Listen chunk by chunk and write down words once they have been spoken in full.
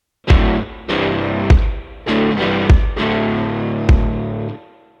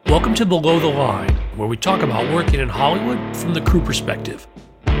Welcome to Below the Line, where we talk about working in Hollywood from the crew perspective.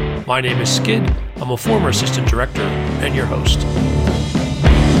 My name is Skid. I'm a former assistant director and your host.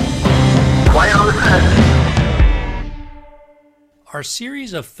 Quiet on the set. Our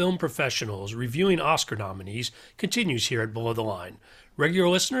series of film professionals reviewing Oscar nominees continues here at Below the Line. Regular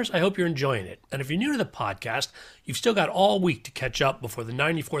listeners, I hope you're enjoying it. And if you're new to the podcast, you've still got all week to catch up before the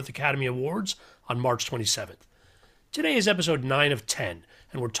 94th Academy Awards on March 27th. Today is episode 9 of 10,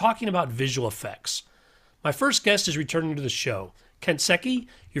 and we're talking about visual effects. My first guest is returning to the show. Kent Seki,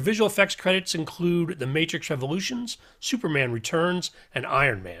 your visual effects credits include The Matrix Revolutions, Superman Returns, and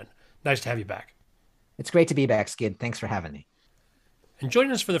Iron Man. Nice to have you back. It's great to be back, Skid. Thanks for having me. And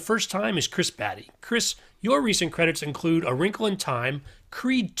joining us for the first time is Chris Batty. Chris, your recent credits include A Wrinkle in Time,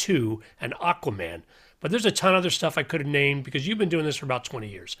 Creed 2, and Aquaman. But there's a ton of other stuff I could have named because you've been doing this for about 20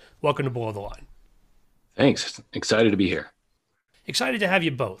 years. Welcome to Below the Line. Thanks. Excited to be here. Excited to have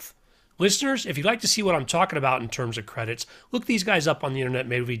you both. Listeners, if you'd like to see what I'm talking about in terms of credits, look these guys up on the Internet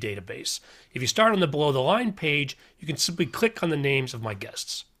Movie Database. If you start on the Below the Line page, you can simply click on the names of my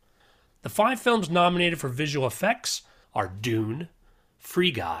guests. The 5 films nominated for visual effects are Dune,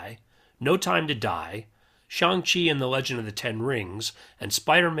 Free Guy, No Time to Die, Shang-Chi and the Legend of the Ten Rings, and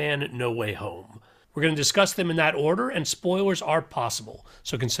Spider-Man No Way Home. We're going to discuss them in that order, and spoilers are possible,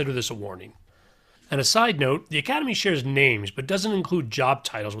 so consider this a warning. And a side note, the Academy shares names but doesn't include job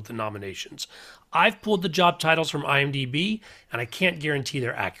titles with the nominations. I've pulled the job titles from IMDb, and I can't guarantee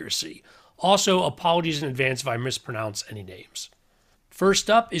their accuracy. Also, apologies in advance if I mispronounce any names. First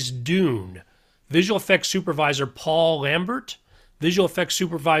up is Dune. Visual effects supervisor Paul Lambert, visual effects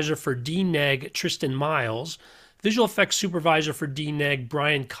supervisor for D-Neg Tristan Miles, visual effects supervisor for D-Neg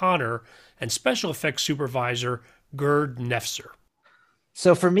Brian Connor, and special effects supervisor Gerd Nefzer.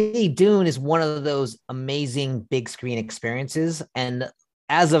 So for me, Dune is one of those amazing big screen experiences. And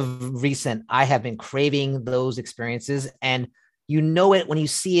as of recent, I have been craving those experiences. And you know it when you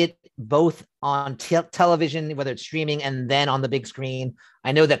see it both on television, whether it's streaming, and then on the big screen.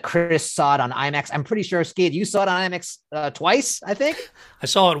 I know that Chris saw it on IMAX. I'm pretty sure, Skid, you saw it on IMAX twice, I think? I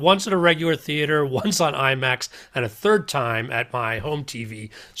saw it once at a regular theater, once on IMAX, and a third time at my home TV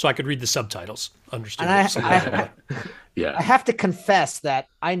so I could read the subtitles. Understood. Yeah. I have to confess that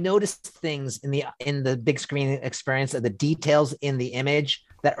I noticed things in the big screen experience of the details in the image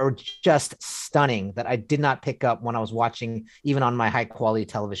that are just stunning that I did not pick up when I was watching even on my high quality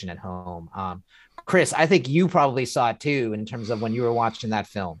television at home. Chris, I think you probably saw it too in terms of when you were watching that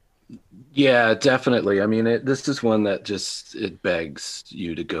film. Yeah, definitely. I mean, this is one that it begs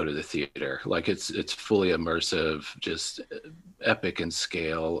you to go to the theater. Like it's fully immersive, just epic in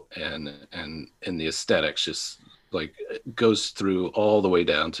scale, and the aesthetics just like goes through all the way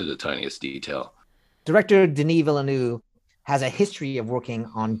down to the tiniest detail. Director Denis Villeneuve has a history of working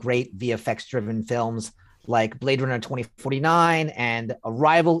on great VFX-driven films like Blade Runner 2049 and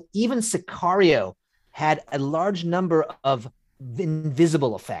Arrival. Even Sicario had a large number of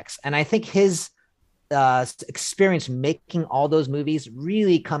invisible effects. And I think his experience making all those movies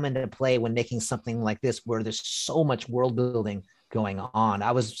really come into play when making something like this, where there's so much world building going on.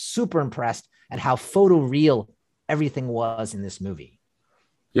 I was super impressed at how photoreal everything was in this movie.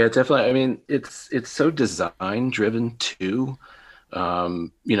 Yeah, definitely. I mean, it's so design driven too.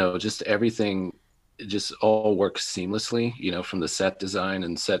 Just everything, it just all works seamlessly, from the set design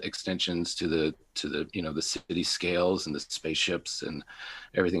and set extensions to the the city scales and the spaceships and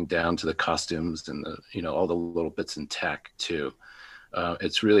everything down to the costumes and all the little bits in tech too.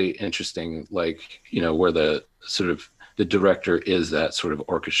 It's really interesting, like, where the director is that sort of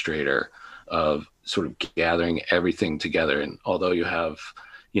orchestrator of sort of gathering everything together. And although you have,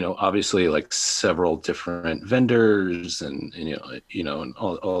 obviously like several different vendors and and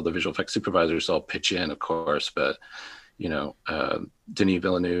all the visual effects supervisors all pitch in, of course, but Denis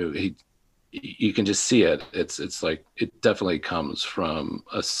Villeneuve, you can just see it. It's like it definitely comes from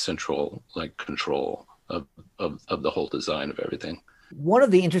a central like control of the whole design of everything. One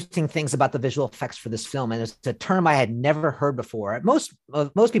of the interesting things about the visual effects for this film, and it's a term I had never heard before. Most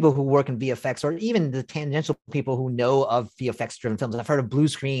people who work in VFX, or even the tangential people who know of VFX-driven films, I've heard of blue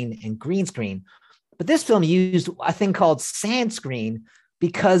screen and green screen. But this film used a thing called sand screen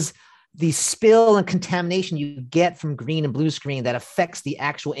because the spill and contamination you get from green and blue screen that affects the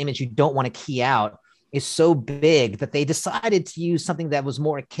actual image you don't want to key out is so big that they decided to use something that was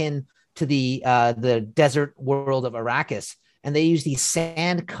more akin to the desert world of Arrakis. And they use these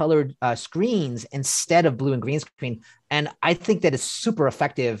sand-colored screens instead of blue and green screen. And I think that is super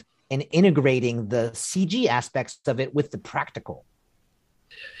effective in integrating the CG aspects of it with the practical.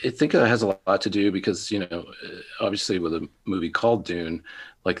 I think it has a lot to do because, obviously with a movie called Dune,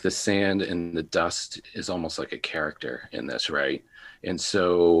 like the sand and the dust is almost like a character in this, right? And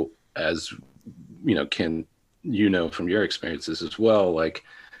so, as Ken, from your experiences as well, like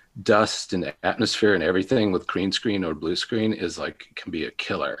dust and atmosphere and everything with green screen or blue screen is like, can be a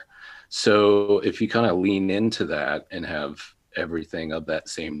killer. So if you kind of lean into that and have everything of that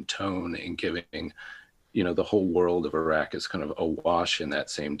same tone and giving, the whole world of Iraq is kind of awash in that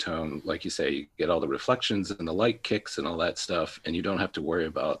same tone. Like you say, you get all the reflections and the light kicks and all that stuff, and you don't have to worry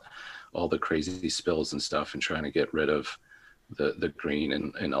about all the crazy spills and stuff and trying to get rid of the green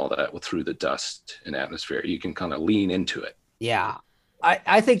and all that through the dust and atmosphere. You can kind of lean into it. Yeah.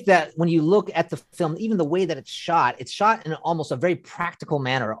 I think that when you look at the film, even the way that it's shot in almost a very practical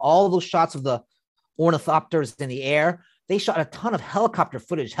manner. All those shots of the ornithopters in the air, they shot a ton of helicopter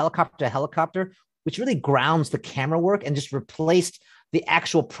footage, helicopter to helicopter, which really grounds the camera work and just replaced the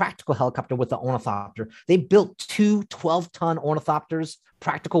actual practical helicopter with the ornithopter. They built two 12-ton ornithopters,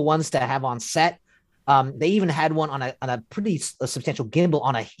 practical ones to have on set. They even had one on a pretty substantial gimbal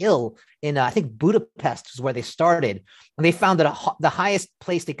on a hill in, I think, Budapest is where they started. And they found that the highest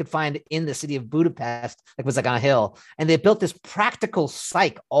place they could find in the city of Budapest was on a hill. And they built this practical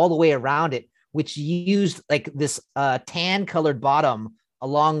cyc all the way around it, which used this tan colored bottom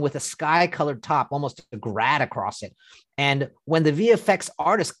along with a sky colored top, almost a grad across it. And when the VFX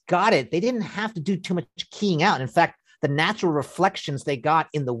artists got it, they didn't have to do too much keying out. In fact, the natural reflections they got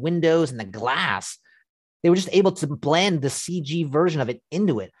in the windows and the glass, they were just able to blend the CG version of it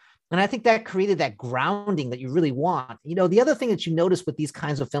into it. And I think that created that grounding that you really want. The other thing that you notice with these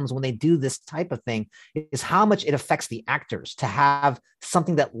kinds of films when they do this type of thing is how much it affects the actors to have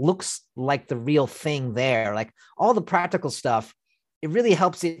something that looks like the real thing there. Like all the practical stuff, it really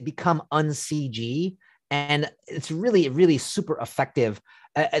helps it become un-CG. And it's really, really super effective.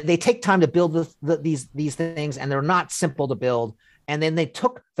 They take time to build these things, and they're not simple to build. And then they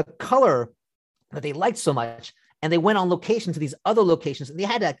took the color that they liked so much, and they went on location to these other locations, and they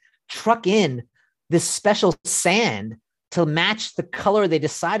had to truck in this special sand to match the color they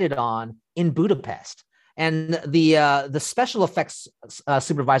decided on in Budapest. And the special effects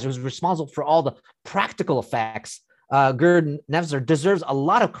supervisor who's responsible for all the practical effects, Gerd Nevzer, deserves a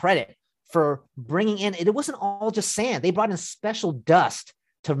lot of credit for bringing in. It wasn't all just sand. They brought in special dust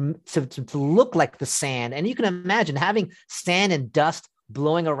to look like the sand. And you can imagine having sand and dust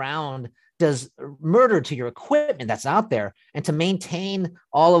blowing around does murder to your equipment that's out there. And to maintain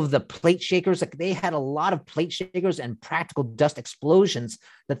all of the plate shakers, they had a lot of plate shakers and practical dust explosions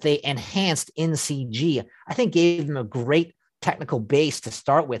that they enhanced in CG. I think gave them a great technical base to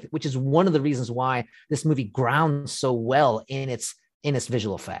start with, which is one of the reasons why this movie grounds so well in its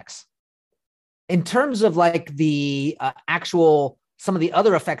visual effects. In terms of the actual, some of the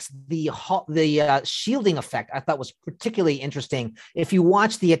other effects, the shielding effect I thought was particularly interesting. If you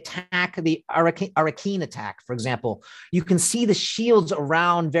watch the attack, the Arakeen attack, for example, you can see the shields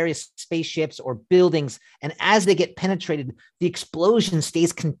around various spaceships or buildings. And as they get penetrated, the explosion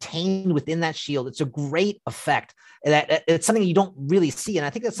stays contained within that shield. It's a great effect. It's something you don't really see. And I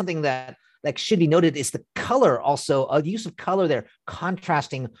think that's something that should be noted is the color also, the use of color there,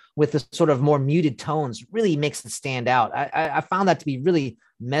 contrasting with the sort of more muted tones really makes it stand out. I found that to be really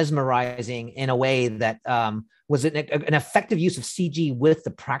mesmerizing in a way that was an effective use of CG with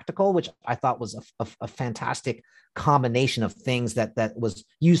the practical, which I thought was a fantastic combination of things that was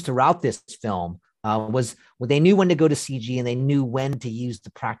used throughout this film. Was when they knew when to go to CG and they knew when to use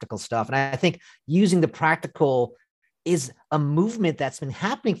the practical stuff. And I think using the practical is a movement that's been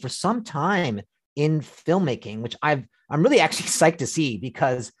happening for some time in filmmaking, which I'm really actually psyched to see,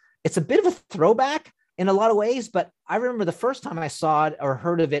 because it's a bit of a throwback in a lot of ways. But I remember the first time I saw it or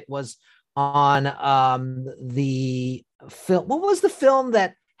heard of it was on the film. What was the film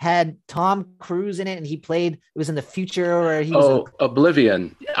that had Tom Cruise in it and he played, it was in the future where he was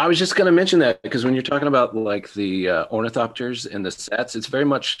Oblivion. I was just going to mention that because when you're talking about the ornithopters and the sets, it's very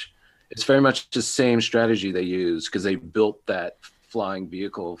much the same strategy they use, because they built that flying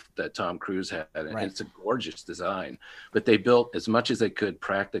vehicle that Tom Cruise had, and It's a gorgeous design. But they built as much as they could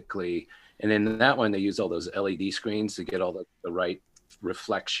practically, and in that one they used all those LED screens to get all the right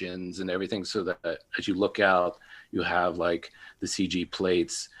reflections and everything, so that as you look out, you have the CG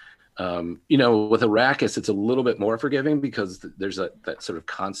plates. With Arrakis, it's a little bit more forgiving because there's that sort of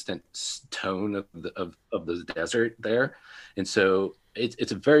constant tone of the desert there, and so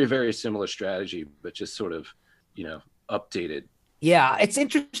it's a very, very similar strategy, but just sort of updated. Yeah, it's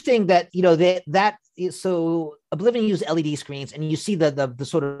interesting that so Oblivion used LED screens, and you see the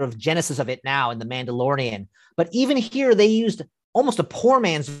sort of genesis of it now in The Mandalorian. But even here, they used almost a poor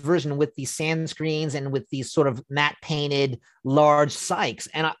man's version with these sand screens and with these sort of matte painted large Sykes.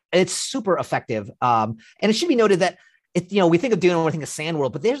 And it's super effective. And it should be noted that we think of Dune, we think of Sand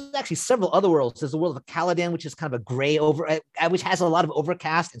World, but there's actually several other worlds. There's the world of Caladan, which is kind of a gray which has a lot of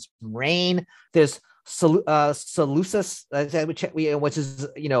overcast and some rain. There's Seleucus, which is,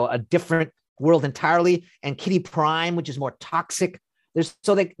 a different world entirely. And Kitty Prime, which is more toxic.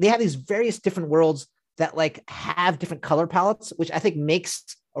 They have these various different worlds that like have different color palettes, which I think makes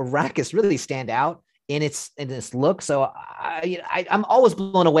Arrakis really stand out in its look. So I'm always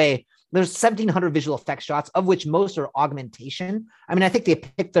blown away. There's 1,700 visual effects shots, of which most are augmentation. I mean, I think they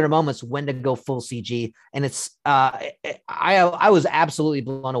picked their moments when to go full CG, and I was absolutely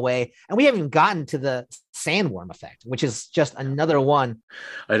blown away. And we haven't even gotten to the sandworm effect, which is just another one.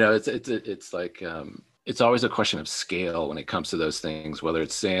 I know it's like it's always a question of scale when it comes to those things, whether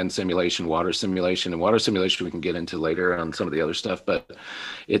it's sand simulation, water simulation, and water simulation we can get into later on some of the other stuff. But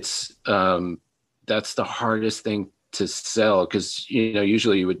it's that's the hardest thing to sell, because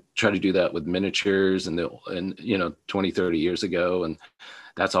usually you would try to do that with miniatures and 20, 30 years ago, and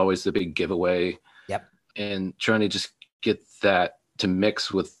that's always the big giveaway. Yep. And trying to just get that to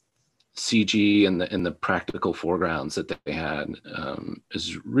mix with CG and the practical foregrounds that they had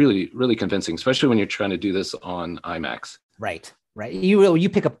is really, really convincing, especially when you're trying to do this on IMAX. Right. You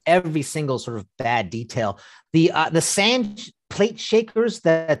pick up every single sort of bad detail. The sand plate shakers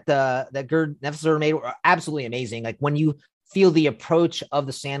that Gerd Neffzer made were absolutely amazing. Like when you feel the approach of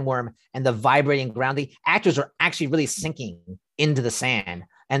the sandworm and the vibrating ground, the actors are actually really sinking into the sand,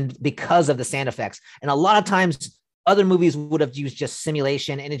 and because of the sand effects. And a lot of times other movies would have used just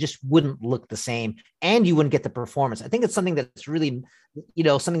simulation and it just wouldn't look the same, and you wouldn't get the performance. I think it's something that's really,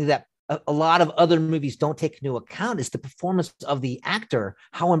 something that a lot of other movies don't take into account, is the performance of the actor,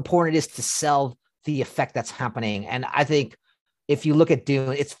 how important it is to sell the effect that's happening. And I think if you look at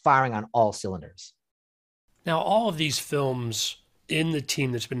Dune, it's firing on all cylinders. Now, all of these films in the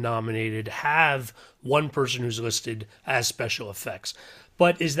team that's been nominated have one person who's listed as special effects.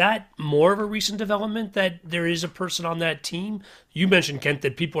 But is that more of a recent development, that there is a person on that team? You mentioned, Kent,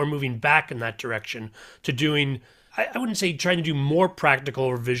 that people are moving back in that direction to doing, I wouldn't say trying to do more practical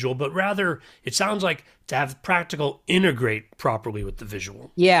or visual, but rather it sounds like to have practical integrate properly with the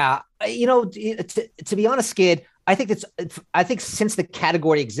visual. Yeah. To be honest, Skid, I think since the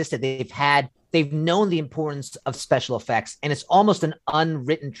category existed, they've known the importance of special effects, and it's almost an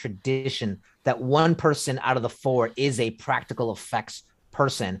unwritten tradition that one person out of the four is a practical effects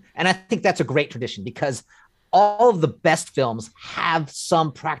person. And I think that's a great tradition, because all of the best films have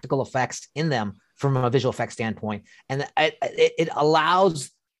some practical effects in them from a visual effects standpoint. And it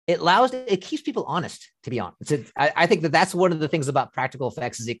keeps people honest, to be honest. I think that's one of the things about practical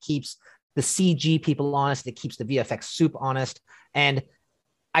effects, is it keeps the CG people honest. It keeps the VFX soup honest. And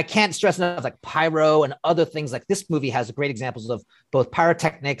I can't stress enough, like pyro and other things. Like this movie has great examples of both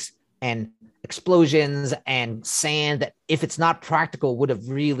pyrotechnics and explosions and sand that, if it's not practical, would have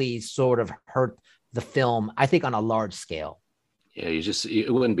really sort of hurt the film, I think, on a large scale. Yeah,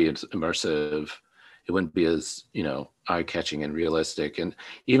 it wouldn't be as immersive. It wouldn't be as, eye-catching and realistic. And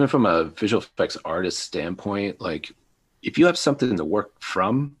even from a visual effects artist standpoint, like if you have something to work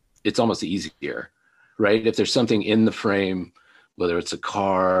from, it's almost easier, right? If there's something in the frame, whether it's a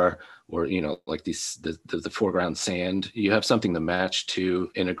car or, like the foreground sand, you have something to match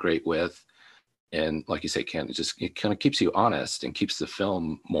to, integrate with. And like you say, Ken, it kind of keeps you honest and keeps the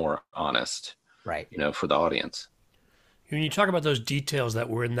film more honest, right? For the audience. When you talk about those details that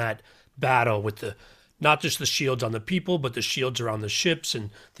were in that battle with not just the shields on the people, but the shields around the ships and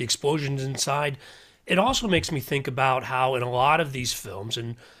the explosions inside, it also makes me think about how in a lot of these films,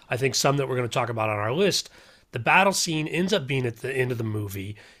 and I think some that we're going to talk about on our list, the battle scene ends up being at the end of the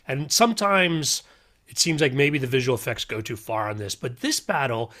movie. And sometimes it seems like maybe the visual effects go too far on this, but this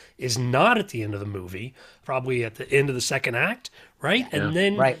battle is not at the end of the movie, probably at the end of the second act, right? Yeah. And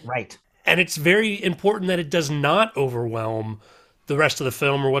then right. And it's very important that it does not overwhelm the rest of the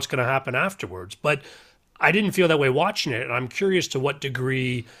film or what's going to happen afterwards. But I didn't feel that way watching it, and I'm curious to what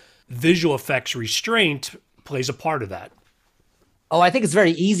degree visual effects restraint plays a part of that. Oh, I think it's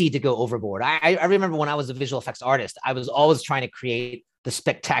very easy to go overboard. I remember when I was a visual effects artist, I was always trying to create the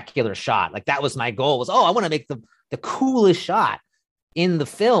spectacular shot. Like that was my goal, was, I want to make the coolest shot in the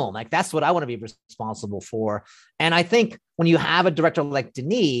film. Like that's what I want to be responsible for. And I think when you have a director like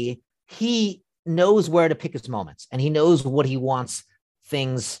Denis, he knows where to pick his moments, and he knows what he wants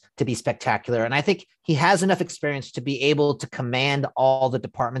things to be spectacular. And I think he has enough experience to be able to command all the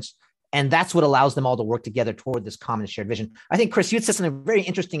departments And that's what allows them all to work together toward this common shared vision. I think, Chris, you had said something very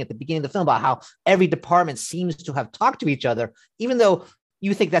interesting at the beginning of the film about how every department seems to have talked to each other, even though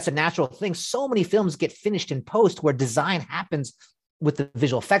you think that's a natural thing. So many films get finished in post where design happens with the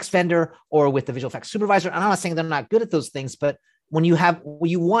visual effects vendor or with the visual effects supervisor. And I'm not saying they're not good at those things, but when you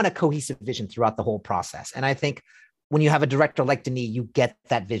want a cohesive vision throughout the whole process. And I think when you have a director like Denis, you get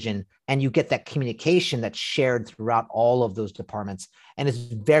that vision and you get that communication that's shared throughout all of those departments. And it's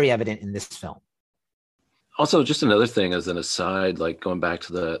very evident in this film. Also, just another thing as an aside, like going back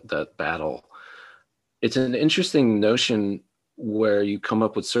to that battle, it's an interesting notion where you come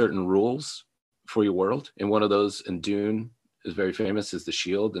up with certain rules for your world. And one of those in Dune is very famous, is the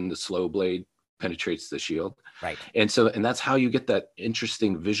shield, and the slow blade penetrates the shield. Right. And that's how you get that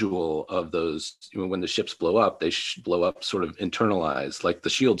interesting visual of those, when the ships blow up, they blow up sort of internalized, like the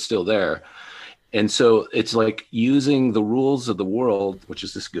shield's still there. And so it's like using the rules of the world, which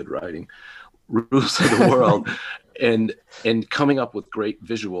is this good writing, rules of the world, and coming up with great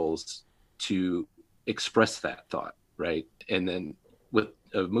visuals to express that thought, right? And then with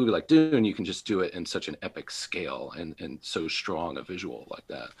a movie like Dune, you can just do it in such an epic scale and so strong a visual like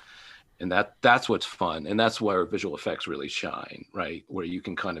that. And that's what's fun. And that's where visual effects really shine, right? Where you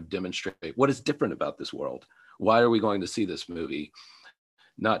can kind of demonstrate what is different about this world. Why are we going to see this movie?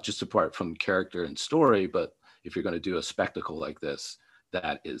 Not just apart from character and story, but if you're going to do a spectacle like this,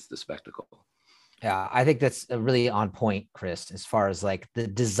 that is the spectacle. Yeah, I think that's really on point, Chris, as far as like the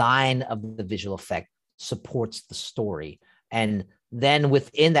design of the visual effect supports the story. And then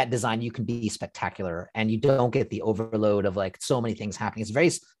within that design, you can be spectacular and you don't get the overload of like so many things happening. It's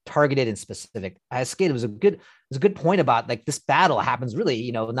very targeted and specific. It was a good point about like this battle happens really,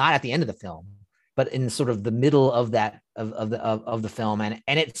 not at the end of the film, but in sort of the middle of that, of the film. And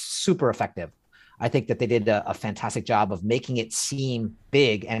it's super effective. I think that they did a fantastic job of making it seem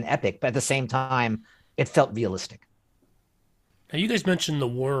big and epic, but at the same time, it felt realistic. Now, you guys mentioned the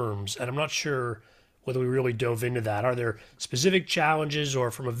worms, and I'm not sure whether we really dove into that. Are there specific challenges,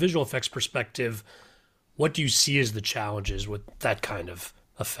 or from a visual effects perspective, what do you see as the challenges with that kind of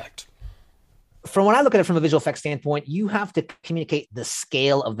effect? From when I look at it from a visual effects standpoint, you have to communicate the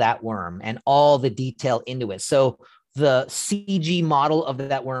scale of that worm and all the detail into it. So the CG model of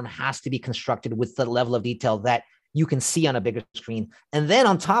that worm has to be constructed with the level of detail that you can see on a bigger screen. And then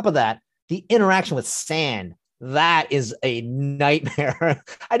on top of that, the interaction with sand, that is a nightmare.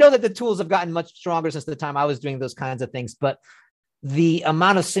 I know that the tools have gotten much stronger since the time I was doing those kinds of things, but the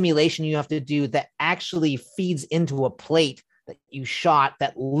amount of simulation you have to do that actually feeds into a plate that you shot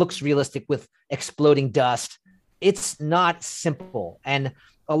that looks realistic with exploding dust, it's not simple. And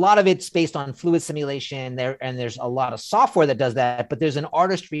a lot of it's based on fluid simulation there, and there's a lot of software that does that, but there's an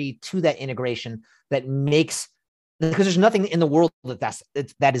artistry to that integration that makes, because there's nothing in the world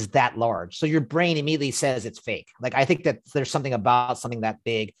that is that large. So your brain immediately says it's fake. Like, I think that there's something about something that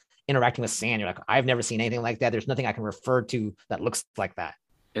big interacting with sand. You're like, I've never seen anything like that. There's nothing I can refer to that looks like that.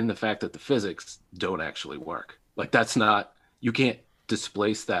 And the fact that the physics don't actually work. Like, that's not, you can't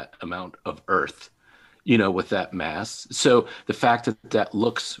displace that amount of earth, with that mass. So the fact that that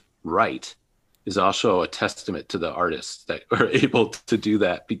looks right is also a testament to the artists that are able to do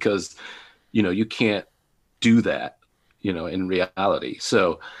that, because, you can't do that, in reality.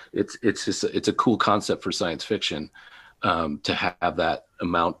 So it's a cool concept for science fiction, to have that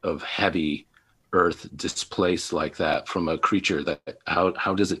amount of heavy earth displaced like that from a creature. That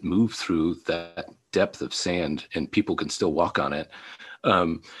how does it move through that depth of sand and people can still walk on it?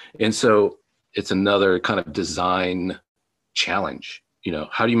 And so it's another kind of design challenge.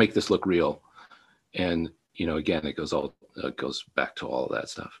 How do you make this look real? And again, it goes back to all of that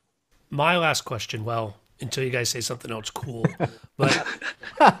stuff. My last question, well, until you guys say something else cool,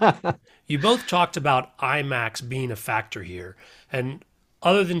 but you both talked about IMAX being a factor here. And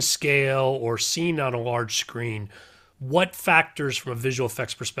other than scale or seen on a large screen, what factors from a visual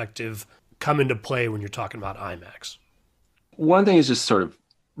effects perspective come into play when you're talking about IMAX? One thing is just sort of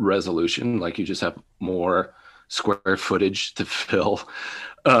resolution. Like, you just have more square footage to fill.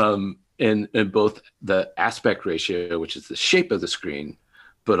 And both the aspect ratio, which is the shape of the screen,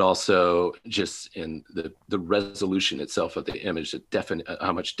 but also just in the resolution itself of the image,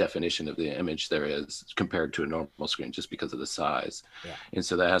 how much definition of the image there is compared to a normal screen, just because of the size. Yeah. And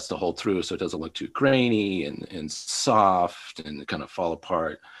so that has to hold through so it doesn't look too grainy and soft and kind of fall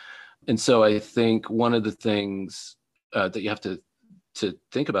apart. And so I think one of the things that you have to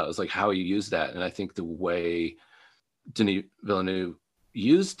think about is like how you use that. And I think the way Denis Villeneuve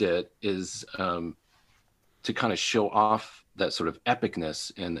used it is to kind of show off that sort of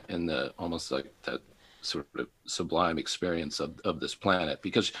epicness and the almost like that sort of sublime experience of this planet.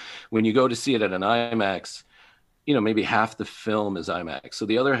 Because when you go to see it at an IMAX, maybe half the film is IMAX. So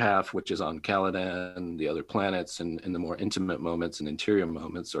the other half, which is on Caladan, the other planets, and the more intimate moments and interior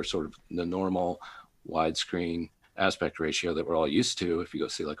moments are sort of the normal widescreen aspect ratio that we're all used to if you go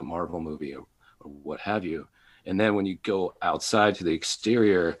see like a Marvel movie or what have you. And then when you go outside to the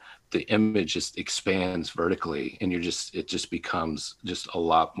exterior, the image just expands vertically, and it just becomes just a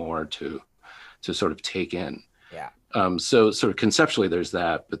lot more to sort of take in. Yeah. So sort of conceptually there's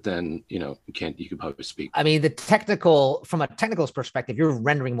that, but then, you could probably speak. I mean, from a technical perspective, you're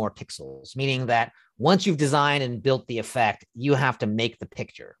rendering more pixels, meaning that once you've designed and built the effect, you have to make the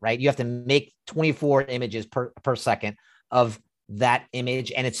picture, right? You have to make 24 images per second of that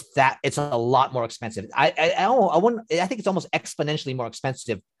image, and it's a lot more expensive. I think it's almost exponentially more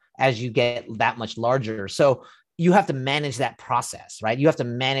expensive as you get that much larger. So you have to manage that process, right? You have to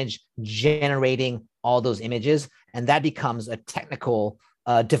manage generating all those images, and that becomes a technical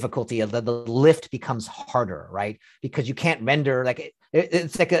difficulty. The lift becomes harder, right? Because you can't render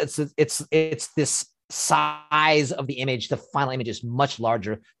it's this size of the image. The final image is much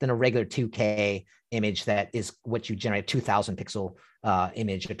larger than a regular 2K image that is what you generate, 2000 pixel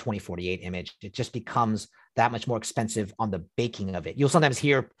image, a 2048 image. It just becomes that much more expensive on the baking of it. You'll sometimes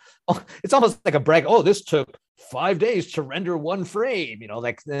hear, it's almost like a brag. Oh, this took 5 days to render one frame,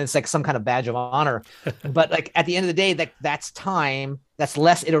 it's like some kind of badge of honor. But like at the end of the day, that's time, that's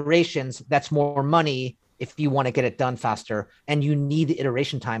less iterations, that's more money if you want to get it done faster. And you need the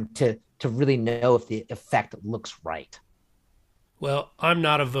iteration time to really know if the effect looks right. Well, I'm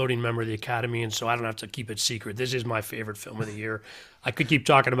not a voting member of the Academy, and so I don't have to keep it secret. This is my favorite film of the year. I could keep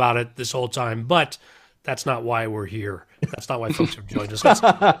talking about it this whole time, but that's not why we're here. That's not why folks have joined us.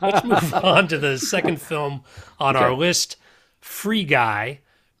 Let's move on to the second film on our list, Free Guy.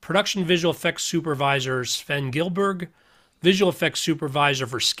 Production visual effects supervisor, Sven Gilberg. Visual effects supervisor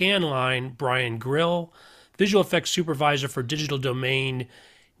for Scanline, Brian Grill. Visual effects supervisor for Digital Domain,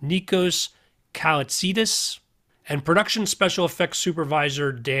 Nikos Kalitsidis. And production special effects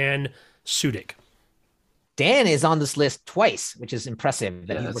supervisor, Dan Sudik. Dan is on this list twice, which is impressive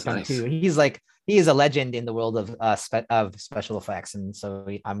that he's worked on too. He is a legend in the world of special effects. And so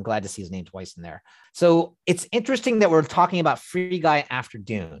I'm glad to see his name twice in there. So it's interesting that we're talking about Free Guy after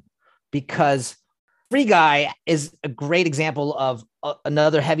Dune, because Free Guy is a great example of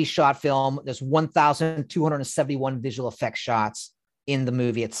another heavy shot film. There's 1,271 visual effects shots in the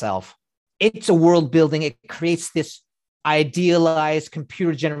movie itself. It's a world building. It creates this idealized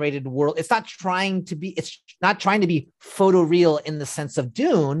computer generated world. It's not trying to be photoreal in the sense of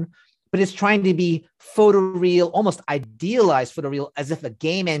Dune, but it's trying to be photoreal, almost idealized photoreal, as if a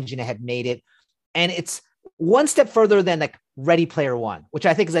game engine had made it. And it's one step further than like Ready Player One, which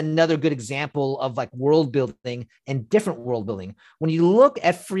I think is another good example of like world building and different world building. When you look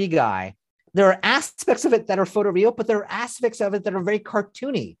at Free Guy, there are aspects of it that are photoreal, but there are aspects of it that are very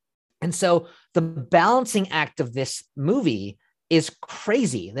cartoony. And so the balancing act of this movie is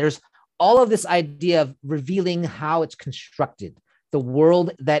crazy. There's all of this idea of revealing how it's constructed. The world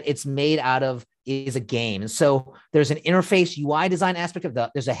that it's made out of is a game. And so there's an interface UI design aspect of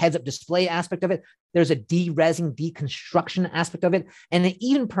there's a heads up display aspect of it. There's a de-resing, deconstruction aspect of it. And it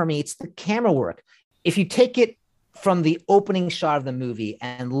even permeates the camera work. If you take it from the opening shot of the movie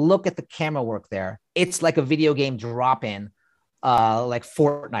and look at the camera work there, it's like a video game drop-in, like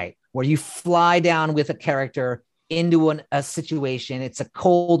Fortnite, where you fly down with a character into a situation. It's a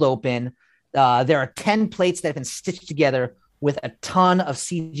cold open. There are 10 plates that have been stitched together with a ton of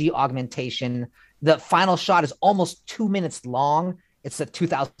CG augmentation. The final shot is almost 2 minutes long. It's at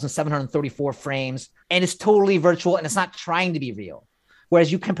 2,734 frames, and it's totally virtual, and it's not trying to be real.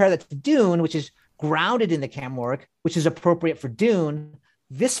 Whereas you compare that to Dune, which is grounded in the camera work, which is appropriate for Dune.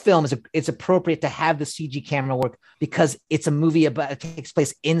 This film it's appropriate to have the CG camera work because it's a movie it takes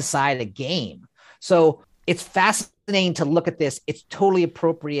place inside a game. So it's fascinating to look at this. It's totally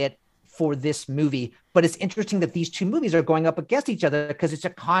appropriate for this movie, but it's interesting that these two movies are going up against each other because it's a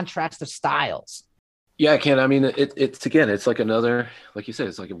contrast of styles. Yeah, Ken. I mean, it's like another, like you said,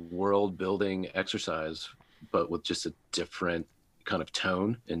 it's like a world building exercise, but with just a different kind of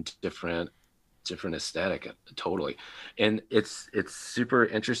tone and different aesthetic, totally. And it's super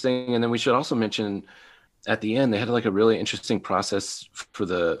interesting. And then we should also mention at the end, they had like a really interesting process for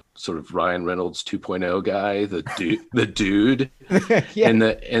the sort of Ryan Reynolds 2.0 guy, the dude, yeah.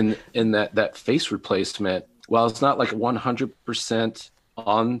 and that face replacement. While it's not like 100%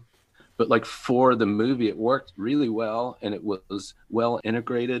 on, but like for the movie, it worked really well, and it was well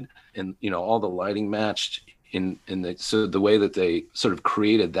integrated, and all the lighting matched so the way that they sort of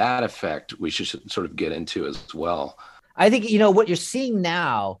created that effect, we should sort of get into as well. I think, what you're seeing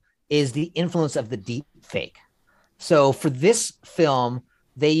now is the influence of the deep fake. So for this film,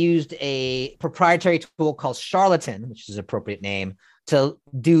 they used a proprietary tool called Charlatan, which is an appropriate name, to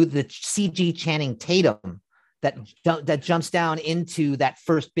do the CG Channing Tatum that jumps down into that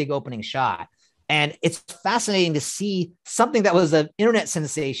first big opening shot. And it's fascinating to see something that was an internet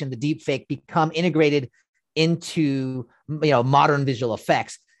sensation, the deep fake, become integrated into modern visual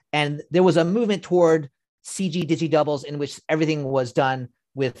effects. And there was a movement toward CG digidoubles in which everything was done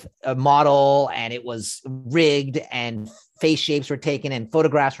with a model and it was rigged and face shapes were taken and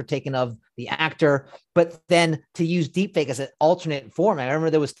photographs were taken of the actor. But then to use deepfake as an alternate form, I remember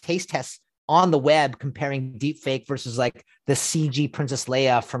there was taste tests on the web comparing deepfake versus like the CG Princess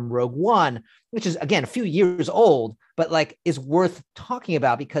Leia from Rogue One, which is, again, a few years old, but like is worth talking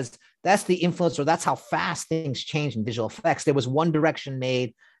about because that's the influence, or that's how fast things change in visual effects. There was one direction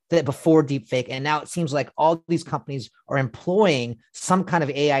made that before deepfake, and now it seems like all these companies are employing some kind of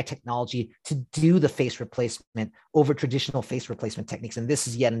AI technology to do the face replacement over traditional face replacement techniques. And this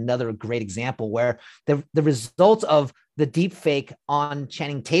is yet another great example where the result of the deepfake on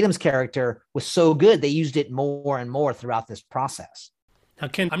Channing Tatum's character was so good, they used it more and more throughout this process. Now,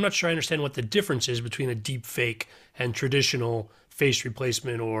 Ken, I'm not sure I understand what the difference is between a deepfake and traditional face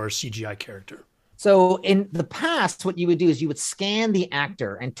replacement or CGI character. So in the past, what you would do is you would scan the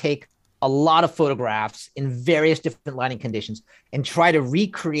actor and take a lot of photographs in various different lighting conditions and try to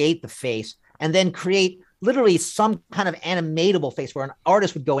recreate the face and then create literally some kind of animatable face where an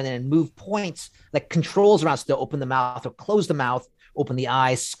artist would go in and move points like controls around to open the mouth or close the mouth, open the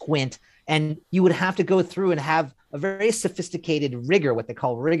eyes, squint. And you would have to go through and have a very sophisticated rigger, what they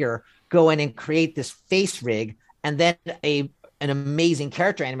call rigger, go in and create this face rig, and then an amazing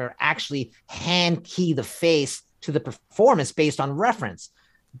character animator actually hand key the face to the performance based on reference.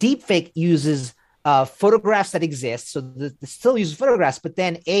 Deepfake uses photographs that exist, so it still uses photographs, but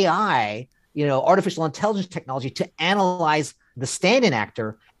then AI, artificial intelligence technology to analyze the stand-in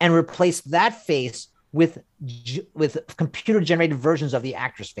actor and replace that face with computer-generated versions of the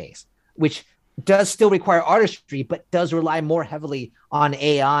actor's face, which does still require artistry, but does rely more heavily on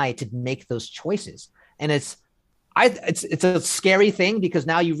AI to make those choices. And it's a scary thing because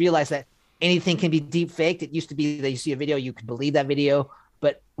now you realize that anything can be deep faked. It used to be that you see a video, you could believe that video.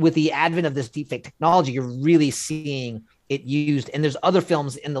 But with the advent of this deep fake technology, you're really seeing it used. And there's other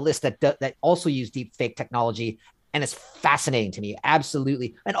films in the list that also use deep fake technology. And it's fascinating to me.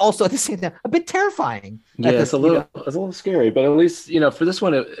 Absolutely. And also at the same time, a bit terrifying. Yeah, it's a little scary, but at least, for this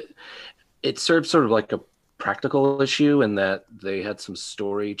one, it serves sort of like a practical issue in that they had some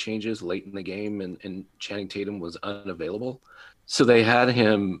story changes late in the game and Channing Tatum was unavailable. So they had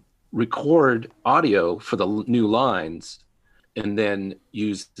him record audio for the new lines and then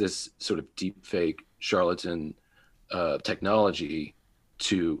use this sort of deep fake charlatan technology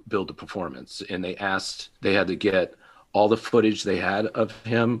to build a performance. And they had to get all the footage they had of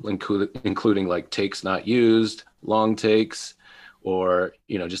him, including like takes not used, long takes, or,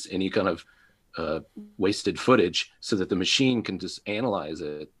 just any kind of wasted footage so that the machine can just analyze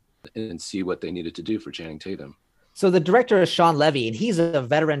it and see what they needed to do for Channing Tatum. So the director is Sean Levy, and he's a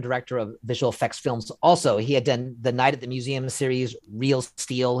veteran director of visual effects films. Also, he had done the Night at the Museum series, Real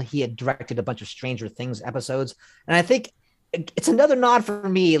Steel. He had directed a bunch of Stranger Things episodes. And I think it's another nod for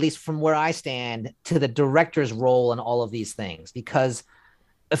me, at least from where I stand, to the director's role in all of these things. Because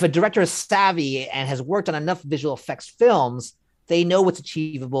if a director is savvy and has worked on enough visual effects films, they know what's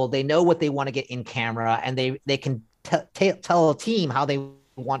achievable. They know what they want to get in camera, and they can tell a team how they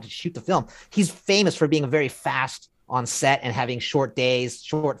want to shoot the film. He's famous for being very fast on set and having short,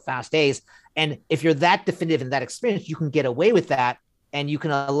 fast days. And if you're that definitive and that experienced, you can get away with that. And you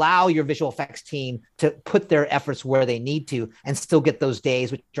can allow your visual effects team to put their efforts where they need to and still get those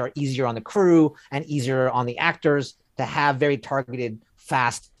days, which are easier on the crew and easier on the actors to have very targeted,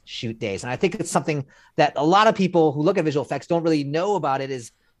 fast shoot days. And I think it's something that a lot of people who look at visual effects don't really know about. It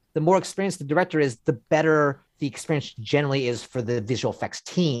is the more experienced the director is, the better the experience generally is for the visual effects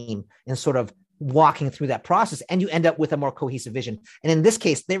team in sort of walking through that process. And you end up with a more cohesive vision. And in this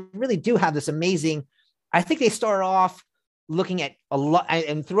case, they really do have this amazing, I think they start off looking at a lot,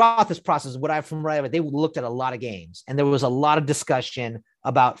 and throughout this process, they looked at a lot of games, and there was a lot of discussion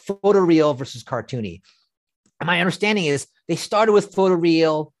about photoreal versus cartoony. And my understanding is they started with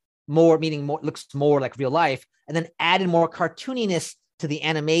photoreal, looks more like real life, and then added more cartooniness to the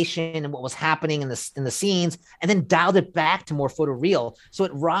animation and what was happening in the scenes, and then dialed it back to more photoreal. So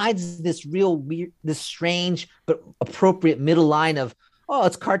it rides this strange but appropriate middle line of, oh,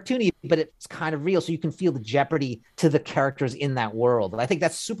 it's cartoony, but it's kind of real. So you can feel the jeopardy to the characters in that world. I think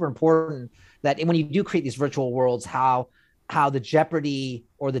that's super important that when you do create these virtual worlds, how the jeopardy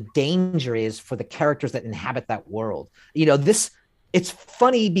or the danger is for the characters that inhabit that world. This it's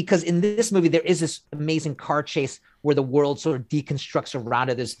funny because in this movie there is this amazing car chase where the world sort of deconstructs around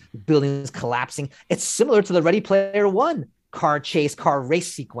it. There's buildings collapsing. It's similar to the Ready Player One car chase, car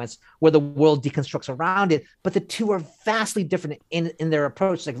race sequence where the world deconstructs around it. But the two are vastly different in their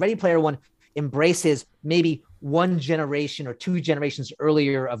approach. Like Ready Player One embraces maybe one generation or two generations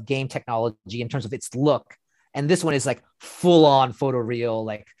earlier of game technology in terms of its look. And this one is like full on photoreal,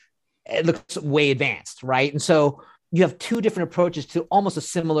 like it looks way advanced, right? And so you have two different approaches to almost a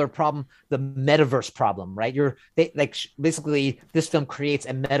similar problem, the metaverse problem, right? Basically this film creates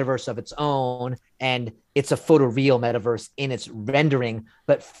a metaverse of its own, and it's a photoreal metaverse in its rendering,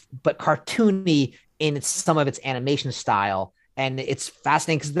 but cartoony in some of its animation style. And it's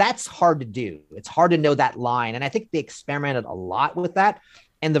fascinating because that's hard to do. It's hard to know that line. And I think they experimented a lot with that.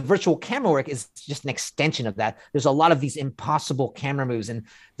 And the virtual camera work is just an extension of that. There's a lot of these impossible camera moves, and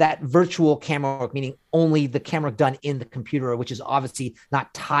that virtual camera work, meaning only the camera done in the computer, which is obviously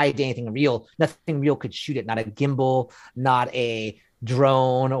not tied to anything real. Nothing real could shoot it, not a gimbal, not a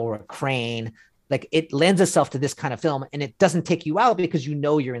drone or a crane. Like it lends itself to this kind of film, and it doesn't take you out because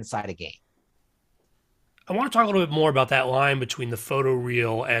you're inside a game. I want to talk a little bit more about that line between the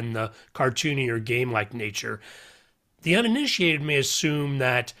photoreal and the cartoony or game-like nature. The uninitiated may assume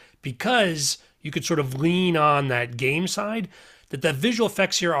that because you could sort of lean on that game side, that the visual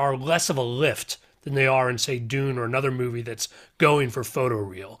effects here are less of a lift than they are in, say, Dune or another movie that's going for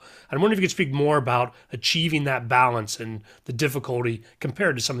photoreal. I'm wondering if you could speak more about achieving that balance and the difficulty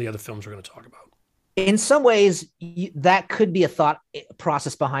compared to some of the other films we're going to talk about. In some ways, that could be a thought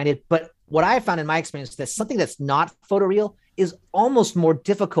process behind it. But what I found in my experience is that something that's not photoreal is almost more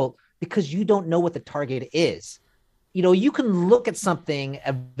difficult because you don't know what the target is. You can look at something,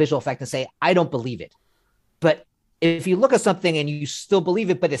 a visual effect, and say, I don't believe it. But if you look at something and you still believe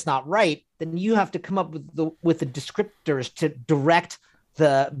it, but it's not right, then you have to come up with the descriptors to direct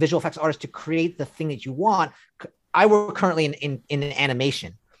the visual effects artist to create the thing that you want. I work currently in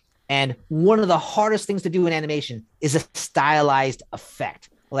animation. And one of the hardest things to do in animation is a stylized effect,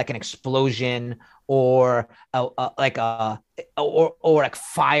 like an explosion or like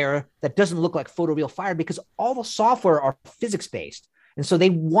fire that doesn't look like photoreal fire, because all the software are physics based. And so they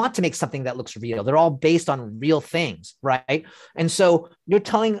want to make something that looks real. They're all based on real things, right? And so you're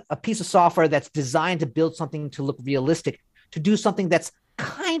telling a piece of software that's designed to build something to look realistic to do something that's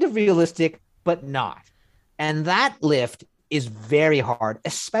kind of realistic, but not. And that lift is very hard,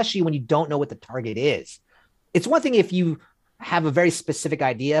 especially when you don't know what the target is. It's one thing if you have a very specific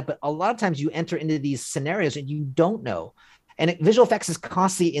idea, but a lot of times you enter into these scenarios and you don't know. And visual effects is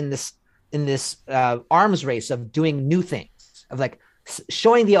constantly in this arms race of doing new things, of like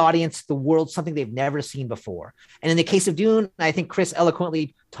showing the audience, the world, something they've never seen before. And in the case of Dune, I think Chris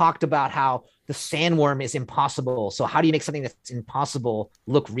eloquently talked about how the sandworm is impossible. So how do you make something that's impossible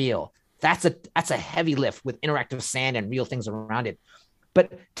look real? That's a heavy lift with interactive sand and real things around it.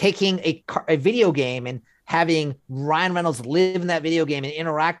 But taking a video game and having Ryan Reynolds live in that video game and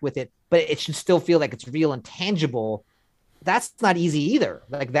interact with it, but it should still feel like it's real and tangible, that's not easy either.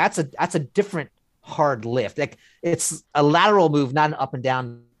 Like that's a different hard lift. Like it's a lateral move, not an up and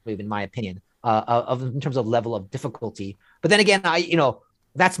down move, in my opinion, in terms of level of difficulty. But then again,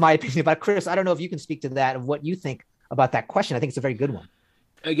 that's my opinion about Chris. I don't know if you can speak to that, of what you think about that question. I think it's a very good one.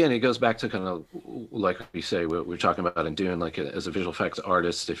 Again, it goes back to kind of like we say, we're talking about in Dune, like as a visual effects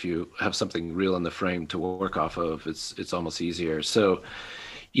artist, if you have something real in the frame to work off of, it's almost easier. So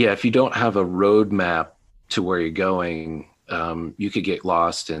yeah, if you don't have a roadmap to where you're going, you could get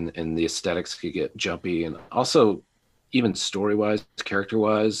lost and the aesthetics could get jumpy. And also even story-wise,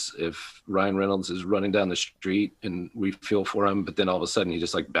 character-wise, if Ryan Reynolds is running down the street and we feel for him, but then all of a sudden he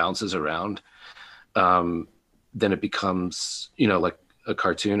just like bounces around, then it becomes, like a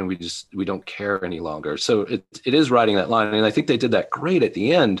cartoon, and we don't care any longer. So it is riding that line. And I think they did that great at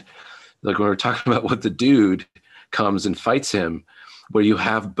the end. Like when we were talking about what the dude comes and fights him, where you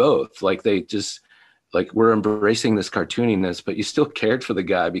have both, like they just like, we're embracing this cartooniness, but you still cared for the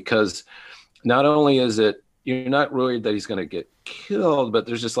guy, because not only is it, you're not worried that he's going to get killed, but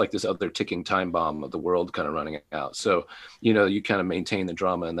there's just like this other ticking time bomb of the world kind of running out. So, you kind of maintain the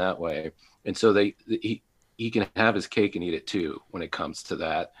drama in that way. And so he can have his cake and eat it too when it comes to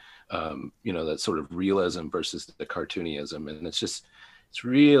that, that sort of realism versus the cartoonyism. And it's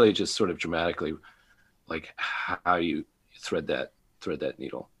really just sort of dramatically like how you thread that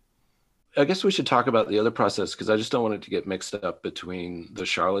needle. I guess we should talk about the other process because I just don't want it to get mixed up between the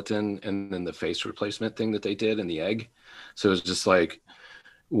charlatan and then the face replacement thing that they did in the egg. So it's just like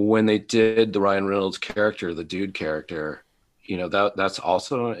when they did the Ryan Reynolds character, the dude character, that's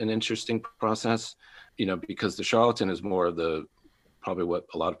also an interesting process, because the charlatan is more of the probably what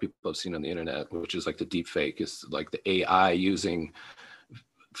a lot of people have seen on the internet, which is like the deep fake, is like the AI using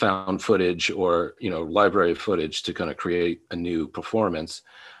found footage or library footage to kind of create a new performance.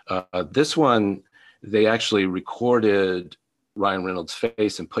 This one, they actually recorded Ryan Reynolds'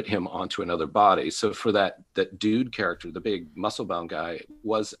 face and put him onto another body. So for that dude character, the big muscle bound guy,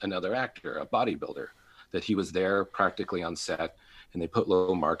 was another actor, a bodybuilder, that he was there practically on set, and they put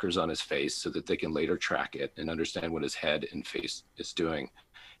little markers on his face so that they can later track it and understand what his head and face is doing.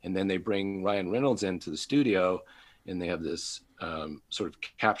 And then they bring Ryan Reynolds into the studio, and they have this sort of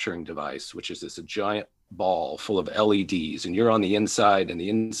capturing device, which is a giant ball full of LEDs, and you're on the inside, and the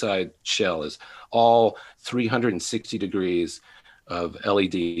inside shell is all 360 degrees of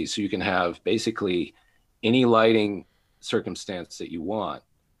LEDs. So you can have basically any lighting circumstance that you want.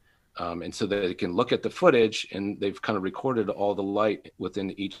 And so that they can look at the footage, and they've kind of recorded all the light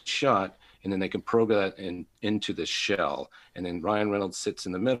within each shot, and then they can program that into the shell. And then Ryan Reynolds sits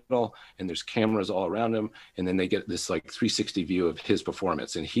in the middle, and there's cameras all around him, and then they get this like 360 view of his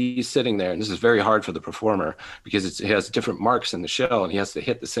performance. And he's sitting there, and this is very hard for the performer because it has different marks in the shell, and he has to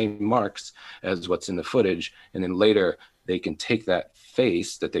hit the same marks as what's in the footage. And then later they can take that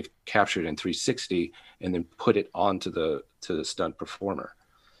face that they've captured in 360 and then put it onto the stunt performer.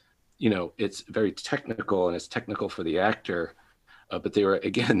 It's very technical, and it's technical for the actor. But they were,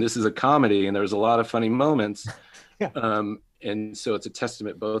 again, this is a comedy, and there was a lot of funny moments. Yeah. And so it's a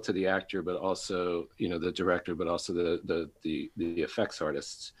testament both to the actor, but also, the director, but also the effects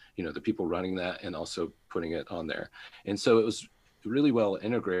artists, the people running that and also putting it on there. And so it was really well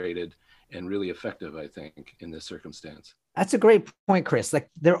integrated and really effective, I think, in this circumstance. That's a great point, Chris. Like,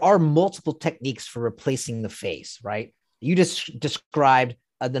 there are multiple techniques for replacing the face, right? You just described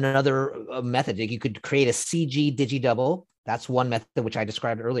another method. You could create a CG digidouble. That's one method, which I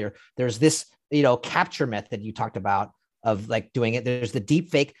described earlier. There's this, capture method you talked about of like doing it. There's the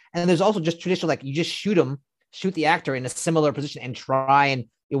deep fake. And there's also just traditional, like you just shoot the actor in a similar position and try and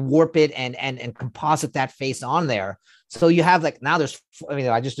warp it and composite that face on there. So you have like, now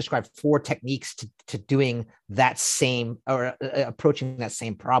I just described 4 techniques to doing that same or approaching that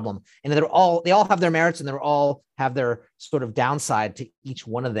same problem. And they all have their merits, and they all have their sort of downside to each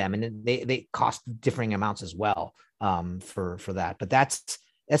one of them. And they cost differing amounts as well for that. But that's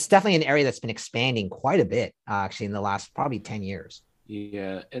definitely an area that's been expanding quite a bit, actually, in the last probably 10 years.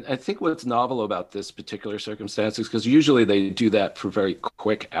 Yeah. And I think what's novel about this particular circumstance is because usually they do that for very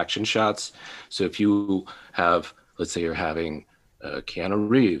quick action shots. So if you have, let's say you're having Keanu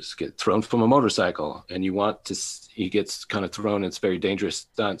Reeves get thrown from a motorcycle, and he gets kind of thrown, and it's very dangerous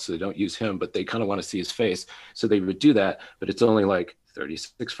stunt, so they don't use him, but they kind of want to see his face. So they would do that, but it's only like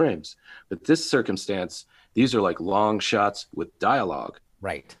 36 frames. But this circumstance, these are like long shots with dialogue.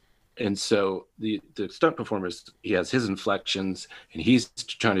 Right. And so the stunt performers, he has his inflections, and he's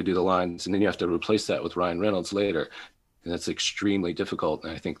trying to do the lines, and then you have to replace that with Ryan Reynolds later. And that's extremely difficult.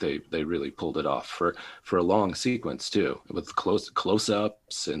 And I think they really pulled it off for a long sequence too, with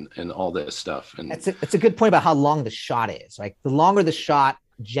close-ups and all this stuff. And it's a good point about how long the shot is. Like, the longer the shot,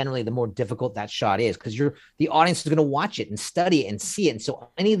 generally the more difficult that shot is, because the audience is going to watch it and study it and see it. And so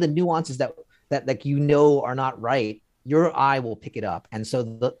any of the nuances that like, are not right, your eye will pick it up. And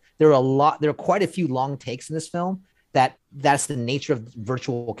so there are quite a few long takes in this film. That's the nature of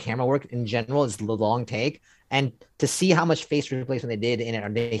virtual camera work in general, is the long take. And to see how much face replacement they did in it, or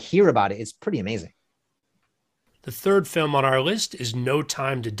they hear about it, is pretty amazing. The third film on our list is No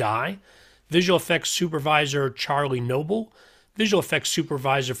Time to Die. Visual effects supervisor Charlie Noble. Visual effects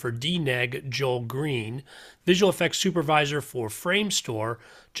supervisor for DNEG, Joel Green. Visual effects supervisor for Framestore,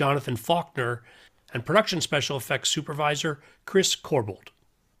 Jonathan Faulkner. And production special effects supervisor, Chris Corbold.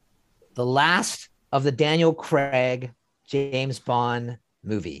 The last of the Daniel Craig James Bond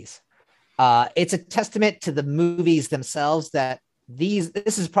movies. It's a testament to the movies themselves that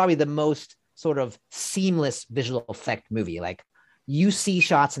this is probably the most sort of seamless visual effect movie. Like, you see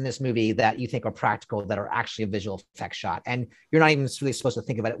shots in this movie that you think are practical that are actually a visual effect shot, and you're not even really supposed to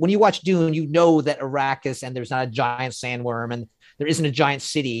think about it. When you watch Dune, you know that Arrakis, and there's not a giant sandworm, and there isn't a giant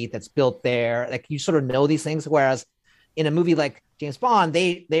city that's built there. Like, you sort of know these things. Whereas in a movie like James Bond,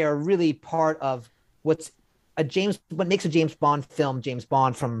 they are really part of what makes a James Bond film James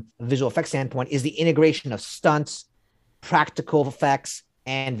Bond from a visual effects standpoint is the integration of stunts, practical effects,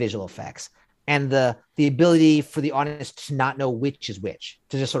 and visual effects. and the ability for the audience to not know which is which,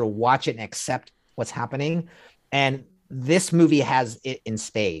 to just sort of watch it and accept what's happening. And this movie has it in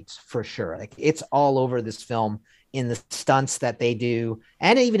spades for sure. Like it's all over this film in the stunts that they do,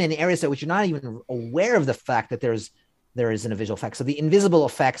 and even in areas that which you're not even aware of the fact that there is an visual effect. So the invisible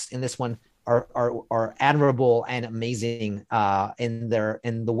effects in this one are admirable and amazing in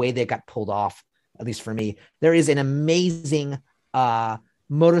the way they got pulled off. At least for me, there is an amazing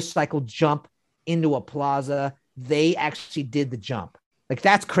motorcycle jump into a plaza. They actually did the jump. Like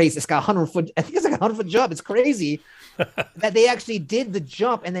that's crazy. It's got 100-foot. I think it's like 100-foot jump. It's crazy that they actually did the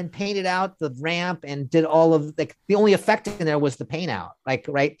jump and then painted out the ramp and did all of like the only effect in there was the paint out, like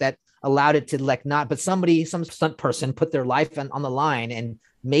right, that allowed it to like not. But some stunt person put their life on the line and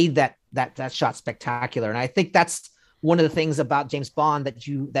made that shot spectacular. And I think that's one of the things about James Bond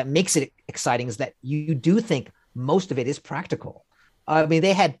that makes it exciting is that you do think most of it is practical. I mean,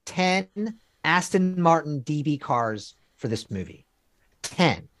 they had 10 Aston Martin DB cars for this movie.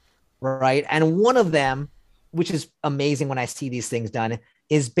 10, right? And one of them, which is amazing when I see these things done,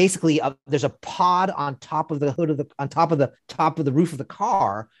 is basically there's a pod on top of the hood of the top of the roof of the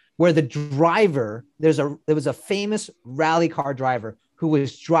car where the driver, there was a famous rally car driver who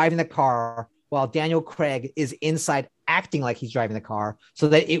was driving the car while Daniel Craig is inside acting like he's driving the car so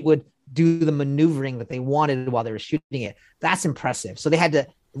that it would do the maneuvering that they wanted while they were shooting it. That's impressive. So they had to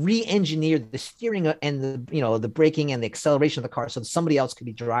re-engineer the steering and the braking and the acceleration of the car so that somebody else could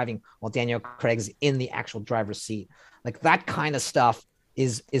be driving while Daniel Craig's in the actual driver's seat. Like that kind of stuff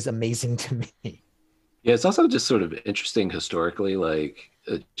is amazing to me. Yeah, it's also just sort of interesting historically, like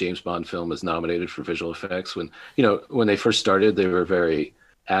a James Bond film is nominated for visual effects. When they first started, they were very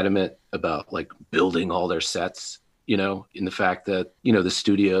adamant about like building all their sets, in the fact that, the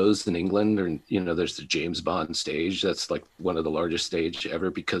studios in England or, there's the James Bond stage. That's like one of the largest stage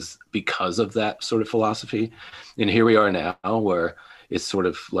ever because of that sort of philosophy. And here we are now where it's sort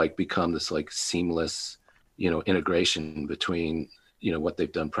of like become this like seamless, integration between, what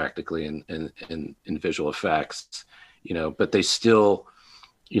they've done practically and in visual effects, but they still,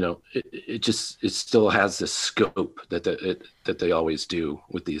 it still has this scope that they always do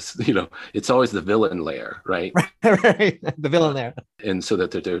with these, it's always the villain layer, right? Right. The villain layer. And so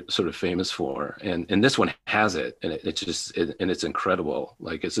that they're sort of famous for, and this one has it, and it's incredible.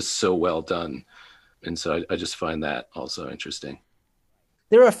 Like it's just so well done. And so I just find that also interesting.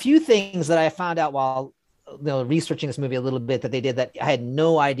 There are a few things that I found out while researching this movie a little bit that they did that I had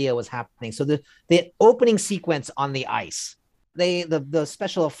no idea was happening. So the opening sequence on the ice, the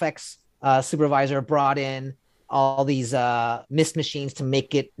special effects supervisor brought in all these mist machines to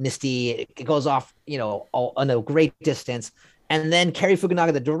make it misty. It goes off, on a great distance. And then Cary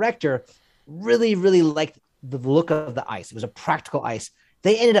Fukunaga, the director, really, really liked the look of the ice. It was a practical ice.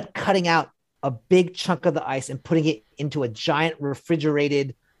 They ended up cutting out a big chunk of the ice and putting it into a giant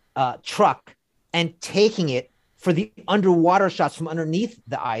refrigerated truck and taking it for the underwater shots from underneath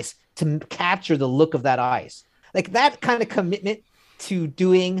the ice to capture the look of that ice. Like that kind of commitment to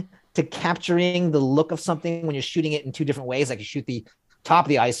capturing the look of something when you're shooting it in two different ways. Like you shoot the top of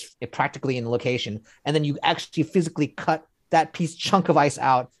the ice practically in location, and then you actually physically cut that chunk of ice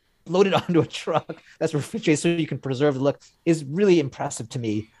out, load it onto a truck that's refrigerated so you can preserve the look, is really impressive to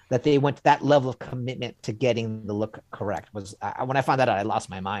me that they went to that level of commitment to getting the look correct. When I found that out, I lost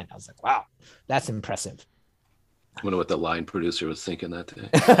my mind. I was like, wow, that's impressive. I wonder what the line producer was thinking that day.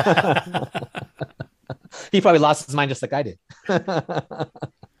 He probably lost his mind just like I did.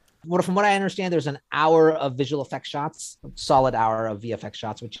 From what I understand, there's an hour of visual effects shots, solid hour of VFX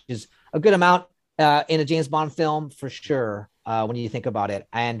shots, which is a good amount in a James Bond film for sure when you think about it.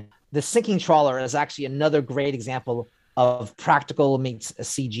 And the sinking trawler is actually another great example of practical meets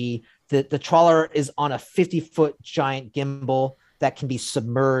CG. The trawler is on a 50-foot giant gimbal that can be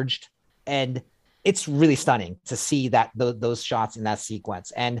submerged, and it's really stunning to see those shots in that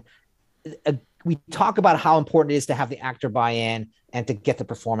sequence. And we talk about how important it is to have the actor buy in and to get the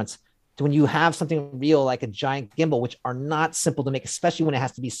performance. When you have something real like a giant gimbal, which are not simple to make, especially when it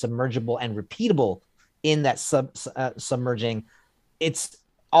has to be submergible and repeatable in that submerging, it's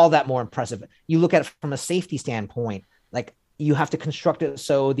all that more impressive. You look at it from a safety standpoint, like you have to construct it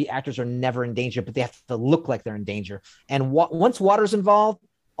so the actors are never in danger, but they have to look like they're in danger. And once water's involved,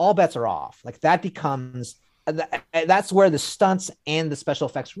 all bets are off. Like that becomes, that's where the stunts and the special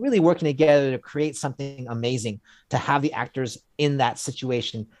effects really working together to create something amazing, to have the actors in that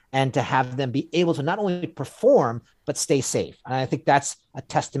situation and to have them be able to not only perform, but stay safe. And I think that's a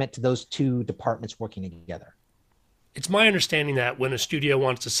testament to those two departments working together. It's my understanding that when a studio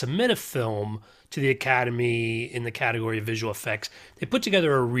wants to submit a film to the Academy in the category of visual effects, they put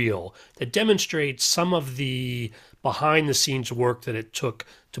together a reel that demonstrates some of the behind the scenes work that it took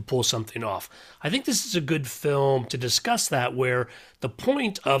to pull something off. I think this is a good film to discuss that, where the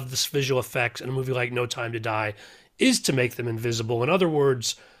point of this visual effects in a movie like No Time to Die is to make them invisible. In other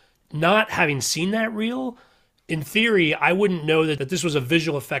words, not having seen that reel, in theory, I wouldn't know that this was a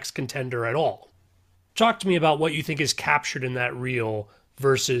visual effects contender at all. Talk to me about what you think is captured in that reel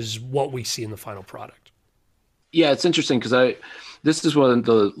versus what we see in the final product. Yeah, it's interesting because this is one of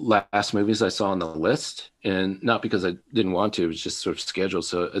the last movies I saw on the list, and not because I didn't want to, it was just sort of scheduled.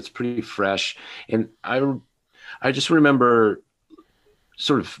 So it's pretty fresh. And I just remember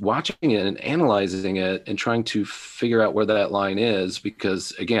sort of watching it and analyzing it and trying to figure out where that line is,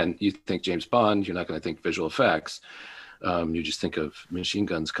 because again, you think James Bond, you're not going to think visual effects. You just think of machine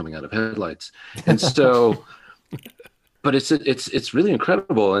guns coming out of headlights. And so, but it's really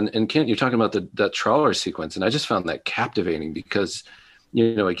incredible. And Kent, you're talking about that trawler sequence, and I just found that captivating because,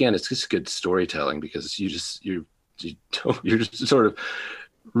 again, it's just good storytelling, because you just sort of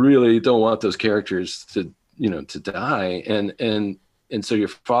really don't want those characters to die, and so you're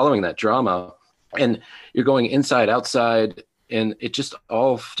following that drama, and you're going inside, outside, and it just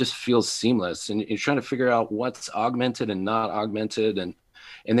all just feels seamless, and you're trying to figure out what's augmented and not augmented, and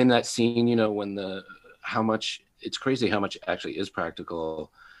then that scene, it's crazy how much actually is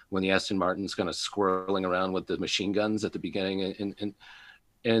practical when the Aston Martin's kind of squirreling around with the machine guns at the beginning,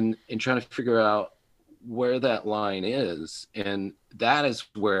 and trying to figure out where that line is. And that is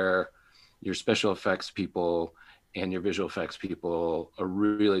where your special effects people and your visual effects people are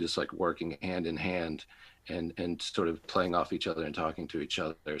really just like working hand in hand and sort of playing off each other and talking to each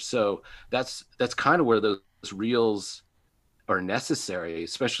other. So that's kind of where those reels are necessary,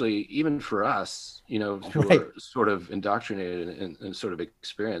 especially even for us, who Right. are sort of indoctrinated and sort of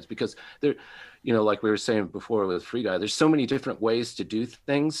experienced, because they're, like we were saying before with Free Guy, there's so many different ways to do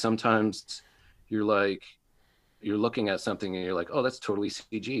things. Sometimes you're looking at something and you're like, oh, that's totally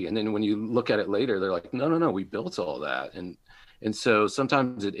CG. And then when you look at it later, they're like, no, we built all that. And so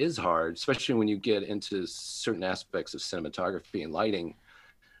sometimes it is hard, especially when you get into certain aspects of cinematography and lighting,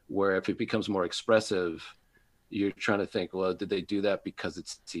 where if it becomes more expressive, you're trying to think, well, did they do that because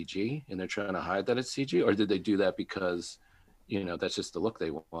it's CG and they're trying to hide that it's CG? Or did they do that because, that's just the look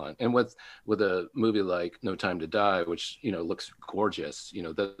they want? And with a movie like No Time to Die, which, looks gorgeous,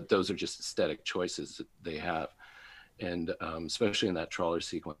 those are just aesthetic choices that they have. And especially in that trawler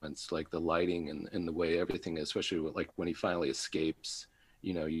sequence, like the lighting and the way everything is, especially like when he finally escapes,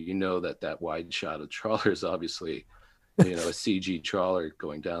 that wide shot of trawler is obviously, a CG trawler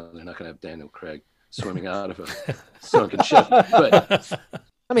going down. They're not going to have Daniel Craig swimming out of a sunken ship. But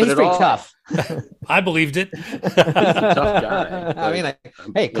I mean, he's pretty tough. I believed it. He's a tough guy. I mean,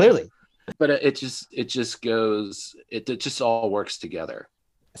 hey, clearly. But it just goes. It just all works together.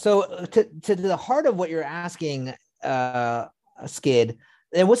 So to the heart of what you're asking, Skid,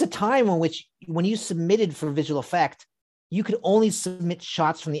 there was a time when you submitted for visual effect, you could only submit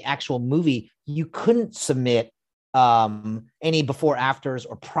shots from the actual movie. You couldn't submit any before afters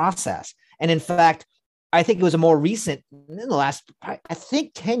or process. And in fact, I think it was a more recent, in the last, I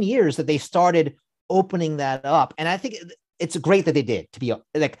think 10 years, that they started opening that up. And I think it's great that they did, to be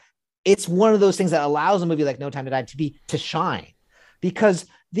like, it's one of those things that allows a movie like No Time to Die to shine, because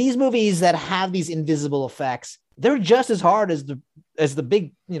these movies that have these invisible effects, they're just as hard as the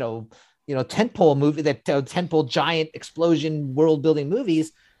big, tentpole movie, that tentpole giant explosion world building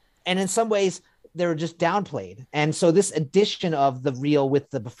movies. And in some ways, they're just downplayed. And so this addition of the reel with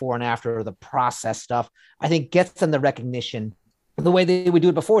the before and after, or the process stuff, I think gets them the recognition. The way they would do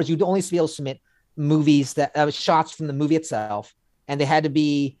it before is you'd only be able to submit movies that shots from the movie itself, and they had to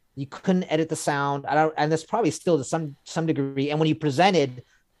be, you couldn't edit the sound. And that's probably still to some degree. And when you presented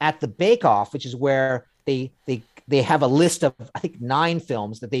at the Bake Off, which is where they have a list of, I think, 9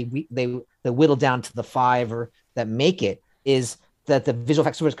 films that they whittle down to the 5 or that make it, is that the visual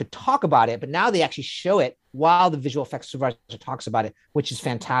effects supervisor could talk about it, but now they actually show it while the visual effects supervisor talks about it, which is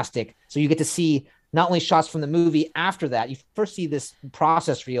fantastic. So you get to see not only shots from the movie after that, you first see this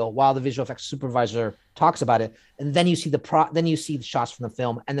process reel while the visual effects supervisor talks about it, and then you see the shots from the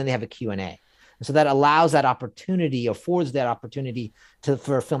film, and then they have a Q&A. And so that allows that opportunity, affords that opportunity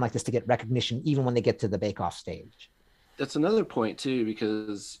for a film like this to get recognition, even when they get to the Bake Off stage. That's another point too,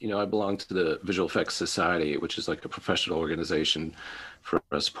 because I belong to the Visual Effects Society, which is like a professional organization for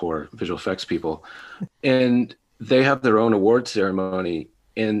us poor visual effects people, and they have their own award ceremony,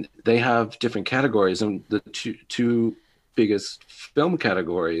 and they have different categories, and the two biggest film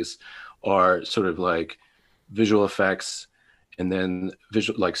categories are sort of like visual effects, and then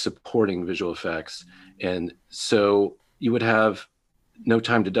supporting visual effects. And so you would have No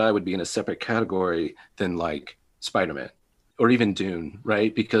Time to Die would be in a separate category than like Spider-Man or even Dune,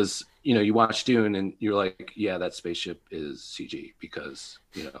 right? Because, you watch Dune and you're like, yeah, that spaceship is CG because,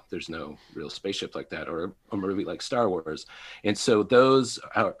 there's no real spaceship like that, or a movie like Star Wars. And so those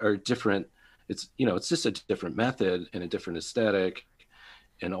are different. It's, it's just a different method and a different aesthetic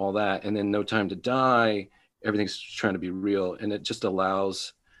and all that. And then No Time to Die, everything's trying to be real, and it just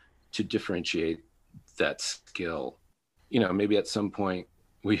allows to differentiate that skill. Maybe at some point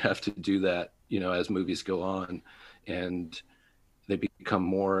we have to do that, as movies go on and they become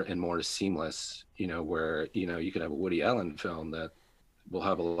more and more seamless, where, you could have a Woody Allen film that will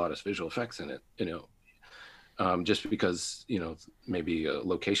have a lot of visual effects in it, just because, maybe a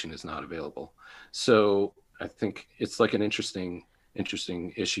location is not available. So I think it's like an interesting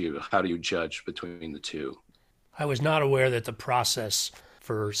issue. How do you judge between the two? I was not aware that the process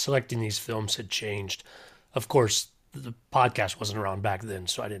for selecting these films had changed. Of course, the podcast wasn't around back then,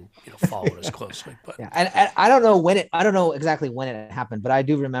 so I didn't follow it as closely. But yeah, and I don't know exactly when it happened, but I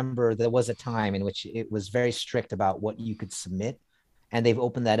do remember there was a time in which it was very strict about what you could submit, and they've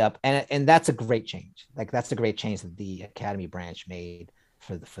opened that up, and that's a great change. Like, that's a great change that the Academy branch made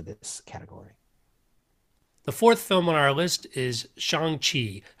for this category. The fourth film on our list is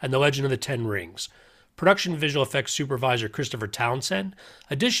Shang-Chi and the Legend of the Ten Rings. Production visual effects supervisor Christopher Townsend,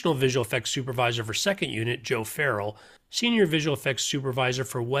 additional visual effects supervisor for second unit Joe Farrell, senior visual effects supervisor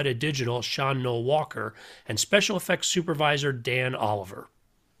for Weta Digital Sean Noel Walker, and special effects supervisor Dan Oliver.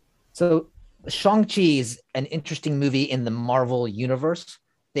 So Shang-Chi is an interesting movie in the Marvel universe.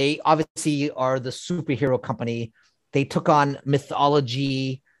 They obviously are the superhero company. They took on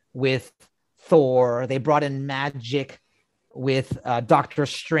mythology with Thor. They brought in magic with Doctor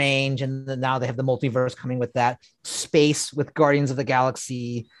Strange, and now they have the multiverse coming with that. Space with Guardians of the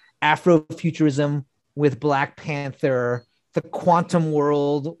Galaxy, Afrofuturism with Black Panther, the quantum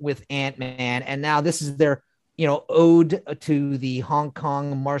world with Ant-Man, and now this is their ode to the Hong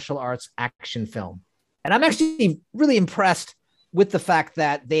Kong martial arts action film. And I'm actually really impressed with the fact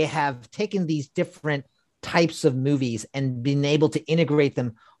that they have taken these different types of movies and been able to integrate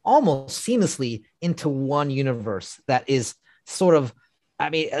them almost seamlessly into one universe that is sort of,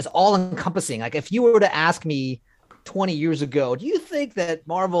 it's all encompassing. Like, if you were to ask me 20 years ago, do you think that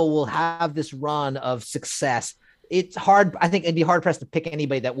Marvel will have this run of success? It's hard. I think it'd be hard pressed to pick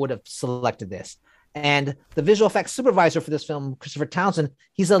anybody that would have selected this. And the visual effects supervisor for this film, Christopher Townsend,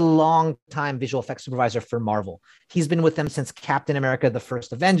 he's a long time visual effects supervisor for Marvel. He's been with them since Captain America, the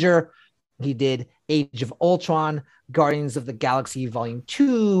First Avenger. He did Age of Ultron, Guardians of the Galaxy Volume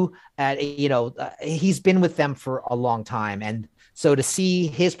 2. He's been with them for a long time. And so to see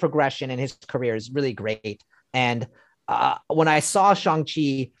his progression and his career is really great. And when I saw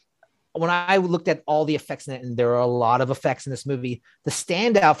Shang-Chi, when I looked at all the effects in it, and there are a lot of effects in this movie, the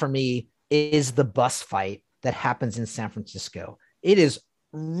standout for me is the bus fight that happens in San Francisco. It is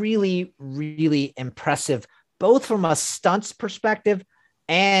really, really impressive, both from a stunts perspective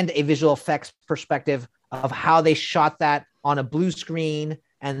and a visual effects perspective of how they shot that on a blue screen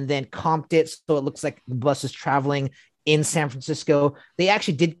and then comped it so it looks like the bus is traveling in San Francisco. They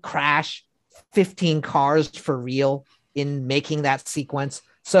actually did crash 15 cars for real in making that sequence.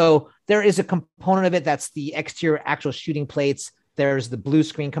 So there is a component of it that's the exterior actual shooting plates. There's the blue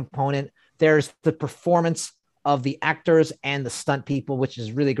screen component. There's the performance of the actors and the stunt people, which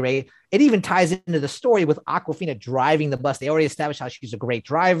is really great. It even ties into the story with Awkwafina driving the bus. They already established how she's a great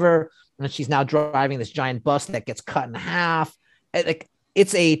driver, and she's now driving this giant bus that gets cut in half.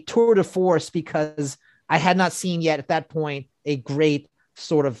 It's a tour de force, because I had not seen yet at that point a great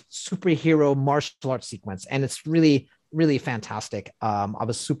sort of superhero martial arts sequence. And it's really, really fantastic. I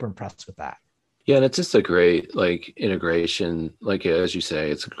was super impressed with that. Yeah, and it's just a great integration, as you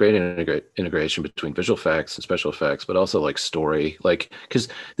say, it's a great integration between visual effects and special effects, but also story, because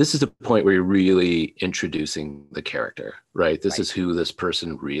this is the point where you're really introducing the character, right? This is who this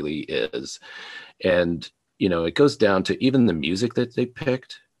person really is. And, it goes down to even the music that they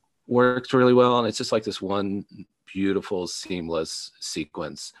picked works really well. And it's just like this one beautiful, seamless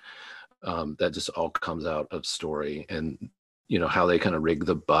sequence that just all comes out of story, and, how they kind of rig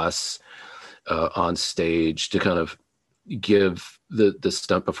the bus on stage to kind of give the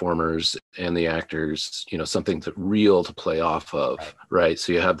stunt performers and the actors, something real to play off of, right?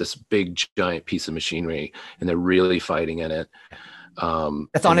 So you have this big giant piece of machinery and they're really fighting in it.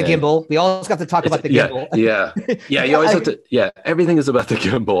 That's on a gimbal. We always got to talk about the gimbal. Yeah. You always have to. Yeah, everything is about the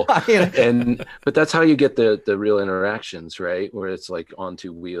gimbal, but that's how you get the real interactions, right? Where it's like on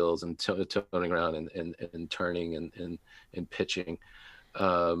two wheels and toning around and turning and pitching.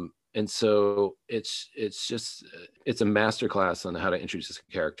 And so it's a masterclass on how to introduce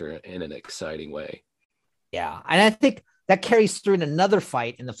a character in an exciting way. Yeah, and I think that carries through in another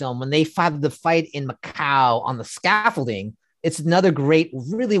fight in the film when they have the fight in Macau on the scaffolding. It's another great,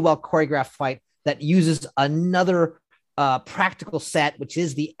 really well choreographed fight that uses another practical set, which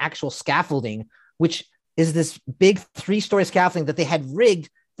is the actual scaffolding, which is this big 3-story scaffolding that they had rigged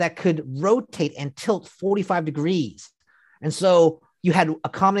that could rotate and tilt 45 degrees. And so you had a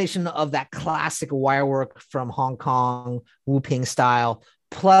combination of that classic wire work from Hong Kong, Wu Ping style,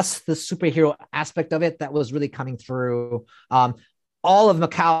 plus the superhero aspect of it that was really coming through. All of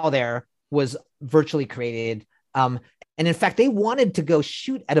Macau there was virtually created. And in fact, they wanted to go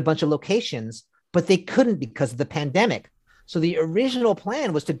shoot at a bunch of locations, but they couldn't because of the pandemic. So the original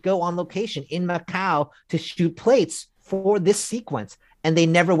plan was to go on location in Macau to shoot plates for this sequence, and they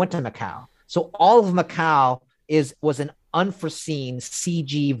never went to Macau. So all of Macau was an unforeseen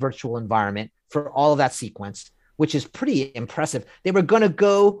CG virtual environment for all of that sequence, which is pretty impressive. They were going to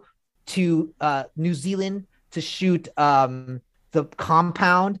go to New Zealand to shoot the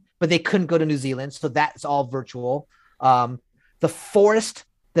compound, but they couldn't go to New Zealand, so that's all virtual. The forest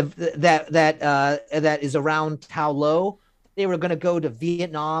that is around Tao Lo, they were going to go to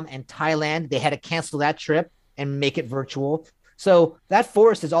Vietnam and Thailand. They had to cancel that trip and make it virtual. So that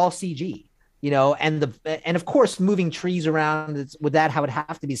forest is all CG, and of course moving trees around with that, how it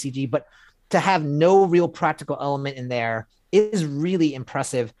have to be CG, but to have no real practical element in there is really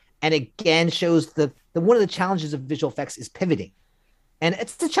impressive. And again, shows the one of the challenges of visual effects is pivoting. And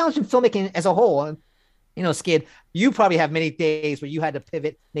it's the challenge in filmmaking as a whole. Skid, you probably have many days where you had to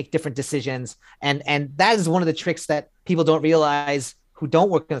pivot, make different decisions. And that is one of the tricks that people don't realize who don't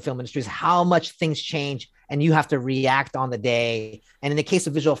work in the film industry, is how much things change and you have to react on the day. And in the case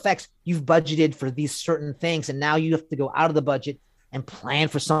of visual effects, you've budgeted for these certain things, and now you have to go out of the budget and plan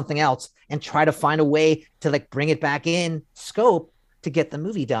for something else and try to find a way to bring it back in scope to get the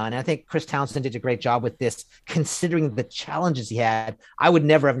movie done. And I think Chris Townsend did a great job with this, considering the challenges he had. I would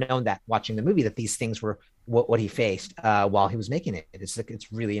never have known that watching the movie, that these things were what he faced while he was making it.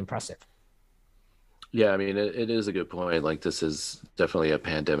 It's really impressive. Yeah, I mean, it is a good point. Like, this is definitely a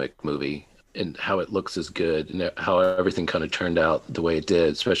pandemic movie, and how it looks is good, and how everything kind of turned out the way it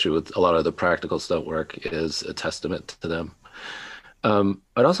did, especially with a lot of the practical stunt work, is a testament to them.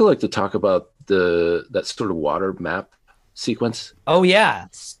 I'd also like to talk about that sort of water map sequence. Oh yeah,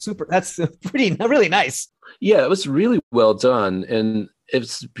 super. That's really nice. Yeah, it was really well done, and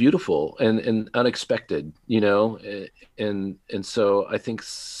it's beautiful and unexpected, and so I think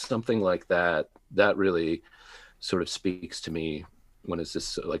something like that really sort of speaks to me when it's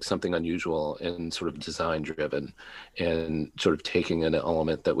just like something unusual and sort of design driven, and sort of taking an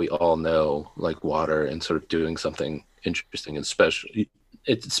element that we all know, like water, and sort of doing something interesting and special.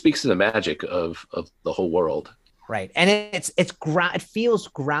 It speaks to the magic of the whole world. Right. And it feels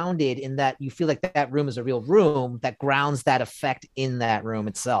grounded in that you feel like that room is a real room that grounds that effect in that room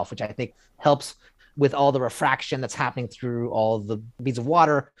itself, which I think helps with all the refraction that's happening through all the beads of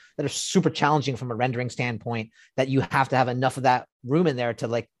water that are super challenging from a rendering standpoint, that you have to have enough of that room in there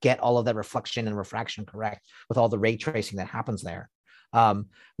to get all of that reflection and refraction correct with all the ray tracing that happens there.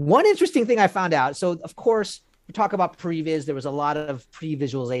 One interesting thing I found out. So of course, we talk about previs. There was a lot of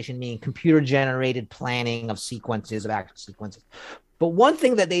pre-visualization, meaning computer-generated planning of sequences, of action sequences. But one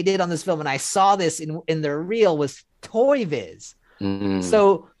thing that they did on this film, and I saw this in their reel, was toy viz. Mm-hmm.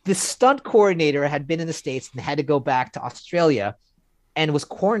 So the stunt coordinator had been in the States and had to go back to Australia, and was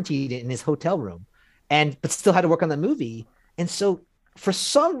quarantined in his hotel room, but still had to work on the movie. And so for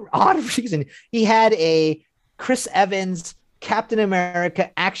some odd reason, he had a Chris Evans Captain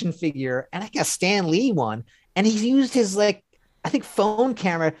America action figure, and I guess Stan Lee one. And he used his phone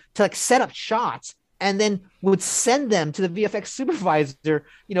camera to set up shots, and then would send them to the VFX supervisor,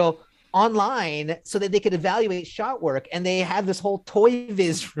 online, so that they could evaluate shot work. And they have this whole toy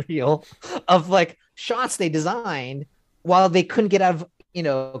viz reel of shots they designed while they couldn't get out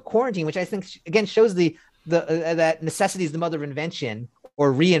of quarantine, which I think again shows that necessity is the mother of invention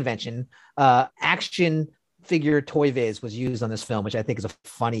or reinvention. Action figure toy viz was used on this film, which I think is a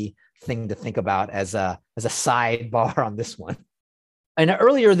funny thing to think about as a sidebar on this one. And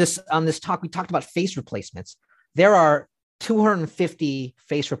earlier on this talk, we talked about face replacements. There are 250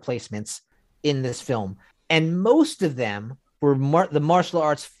 face replacements in this film, and most of them were the martial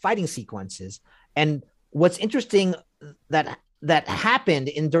arts fighting sequences. And what's interesting that that happened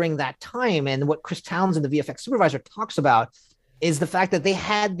during that time, and what Chris Townsend, the VFX supervisor, talks about is the fact that they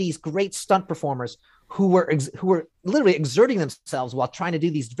had these great stunt performers who were literally exerting themselves while trying to do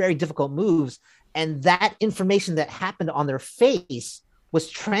these very difficult moves, and that information that happened on their face was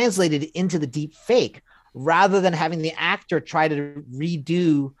translated into the deep fake rather than having the actor try to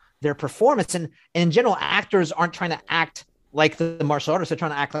redo their performance. And in general, actors aren't trying to act like the martial artists. They're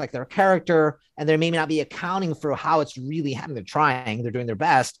trying to act like their character, and they may not be accounting for how it's really happening. They're trying, they're doing their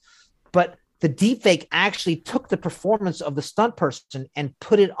best, but the deepfake actually took the performance of the stunt person and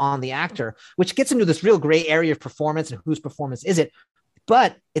put it on the actor, which gets into this real gray area of performance and whose performance is it.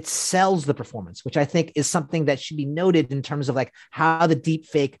 But it sells the performance, which I think is something that should be noted in terms of like how the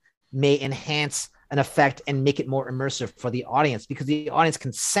deepfake may enhance an effect and make it more immersive for the audience, because the audience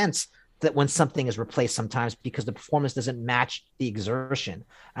can sense that when something is replaced sometimes because the performance doesn't match the exertion.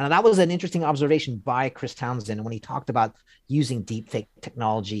 And that was an interesting observation by Chris Townsend when he talked about using deepfake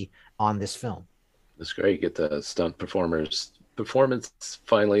technology on this film. It's great. Get the stunt performers performance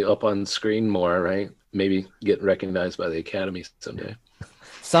finally up on screen more, right? Maybe get recognized by the Academy someday.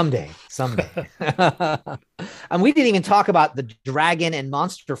 Someday. And we didn't even talk about the dragon and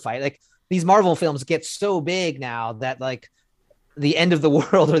monster fight. Like, these Marvel films get so big now that like the end of the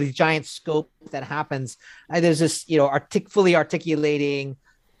world or the giant scope that happens, there's this, fully articulating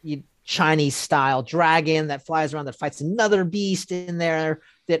Chinese style dragon that flies around, that fights another beast in there,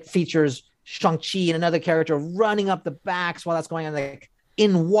 that features Shang-Chi and another character running up the backs while that's going on, like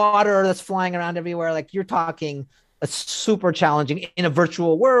in water that's flying around everywhere. Like, you're talking a super challenging in a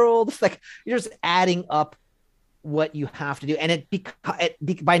virtual world. It's like you're just adding up what you have to do. And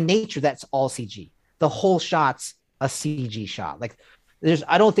by nature, that's all CG. The whole shot's a CG shot. Like,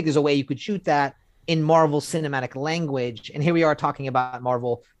 I don't think there's a way you could shoot that in Marvel cinematic language. And here we are talking about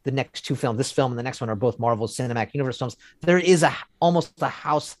Marvel, the next two films, this film and the next one are both Marvel Cinematic Universe films. There is almost a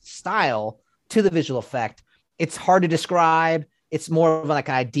house style to the visual effect. It's hard to describe. It's more of like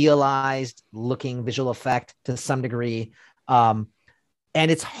an idealized looking visual effect to some degree. And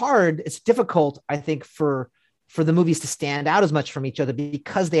it's difficult, I think, for the movies to stand out as much from each other,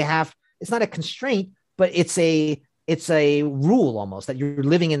 because it's not a constraint, but it's a rule almost that you're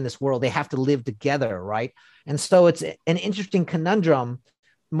living in this world. They have to live together, right? And so it's an interesting conundrum.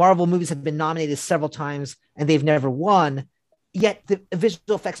 Marvel movies have been nominated several times and they've never won, yet the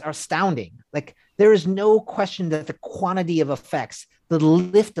visual effects are astounding. Like, there is no question that the quantity of effects, the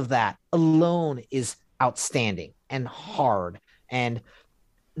lift of that alone is outstanding and hard. And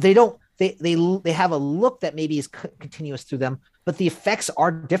they have a look that maybe is continuous through them, but the effects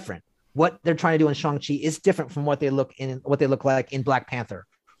are different. What they're trying to do in Shang-Chi is different from what they look like in Black Panther,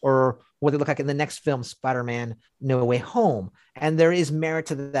 or what they look like in the next film, Spider-Man No Way Home. And there is merit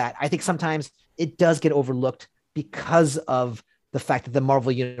to that. I think sometimes it does get overlooked because of the fact that the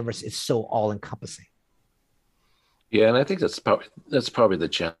Marvel universe is so all-encompassing. Yeah, and I think that's probably the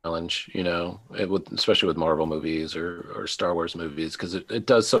challenge, especially with Marvel movies or Star Wars movies, because it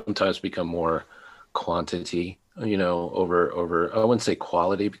does sometimes become more quantity, over, I wouldn't say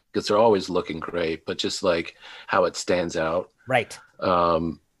quality, because they're always looking great, but just like how it stands out. Right.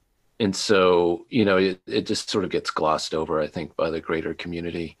 And so, it just sort of gets glossed over, I think, by the greater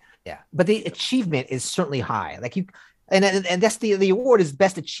community. Yeah. But the achievement is certainly high. Like, and that's the award is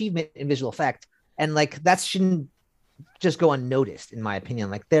best achievement in visual effect. And like, that shouldn't just go unnoticed, in my opinion.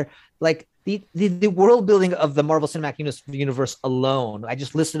 Like, they're like the world building of the Marvel Cinematic Universe alone. I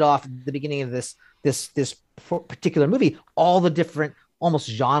just listed off at the beginning of this particular movie all the different almost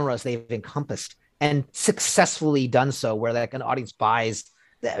genres they've encompassed, and successfully done so, where like an audience buys.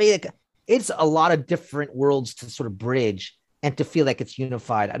 I mean, like, it's a lot of different worlds to sort of bridge and to feel like it's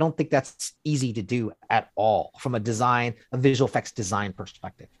unified. I don't think that's easy to do at all from a visual effects design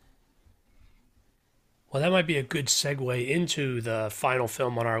perspective. Well, that might be a good segue into the final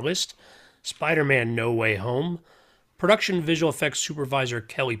film on our list, Spider-Man No Way Home. Production visual effects supervisor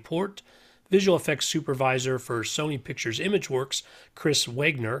Kelly Port, visual effects supervisor for Sony Pictures Imageworks Chris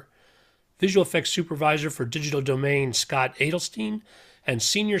Wagner, visual effects supervisor for Digital Domain Scott Adelstein, and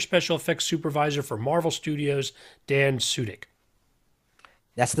senior special effects supervisor for Marvel Studios Dan Sudik.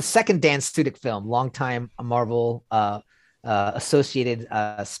 That's the second Dan Sudik film, longtime Marvel associated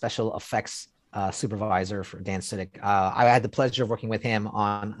special effects supervisor for Dan Sudik. I had the pleasure of working with him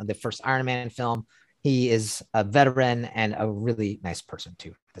on the first Iron Man film. He is a veteran and a really nice person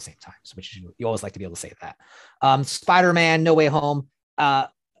too at the same time, so which you always like to be able to say that. Spider-Man No Way Home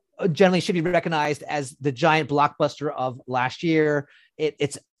generally should be recognized as the giant blockbuster of last year.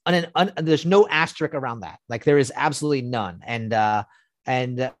 There's no asterisk around that. Like, there is absolutely none.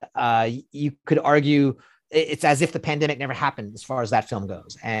 And you could argue it's as if the pandemic never happened as far as that film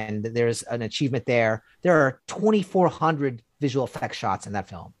goes. And there's an achievement there. There are 2,400 visual effects shots in that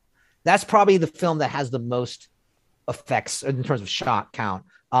film. That's probably the film that has the most effects in terms of shot count.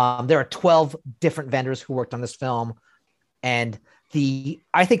 There are 12 different vendors who worked on this film. And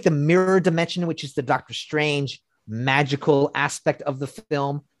I think the mirror dimension, which is the Doctor Strange magical aspect of the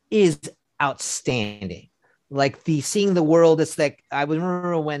film, is outstanding. Like seeing the world, it's like, I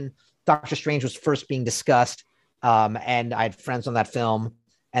remember when Doctor Strange was first being discussed, and I had friends on that film,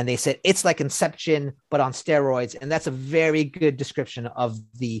 and they said it's like Inception but on steroids, and that's a very good description of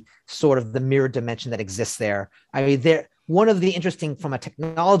the sort of the mirror dimension that exists there. I mean, one of the interesting from a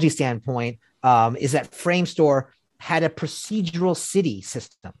technology standpoint is that Framestore had a procedural city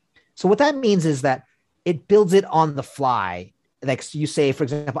system. So what that means is that it builds it on the fly. Like you say, for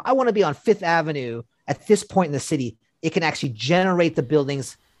example, I want to be on Fifth Avenue at this point in the city. It can actually generate the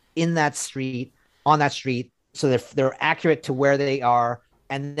buildings in that street, on that street, so they're accurate to where they are.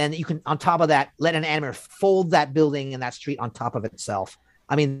 And then you can, on top of that, let an animator fold that building and that street on top of itself.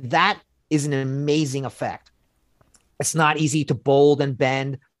 I mean, that is an amazing effect. It's not easy to bold and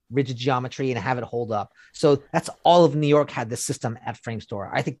bend rigid geometry and have it hold up. So that's all of New York had this system at Framestore.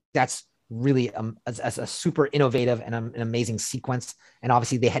 I think that's really a super innovative and an amazing sequence. And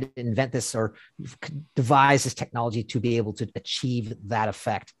obviously they had to invent this or devise this technology to be able to achieve that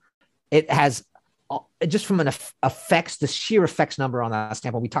effect. It has just from an effects, the sheer effects number on that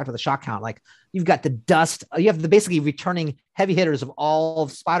standpoint. We talked about the shot count. Like you've got the dust, you have the basically returning heavy hitters of all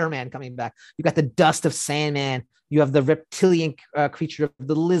of Spider-Man coming back. You've got the dust of Sandman. You have the reptilian creature of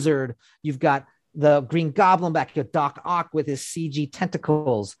the Lizard. You've got the Green Goblin back. You have Doc Ock with his CG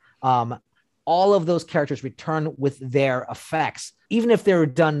tentacles. All of those characters return with their effects. Even if they were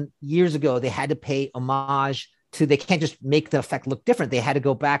done years ago, they had to pay homage to, they can't just make the effect look different. They had to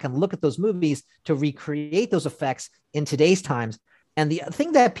go back and look at those movies to recreate those effects in today's times. And the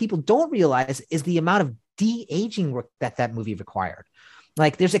thing that people don't realize is the amount of de-aging work that movie required.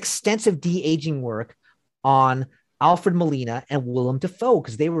 Like there's extensive de-aging work on Alfred Molina and Willem Dafoe,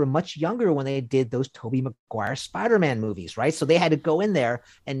 because they were much younger when they did those Tobey Maguire Spider-Man movies, right? So they had to go in there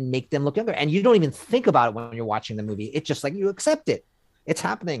and make them look younger. And you don't even think about it when you're watching the movie. It's just like you accept it. It's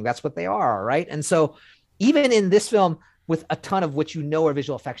happening. That's what they are, right? And so even in this film, with a ton of what you know are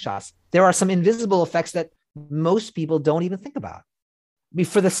visual effects shots, there are some invisible effects that most people don't even think about. I mean,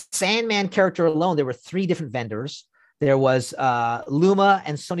 for the Sandman character alone, there were 3 different vendors. There was Luma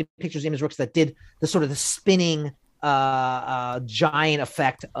and Sony Pictures Imageworks that did the sort of the spinning giant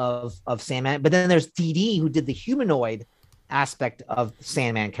effect of Sandman. But then there's DD who did the humanoid aspect of the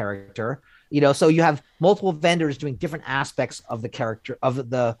Sandman character. You know, so you have multiple vendors doing different aspects of the character of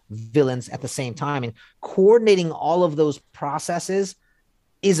the villains at the same time, and coordinating all of those processes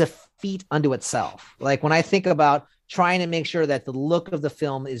is a feat unto itself. Like when I think about trying to make sure that the look of the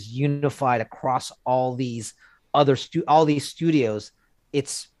film is unified across all these other studios,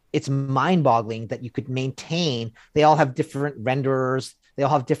 it's mind-boggling that you could maintain. They all have different renderers. They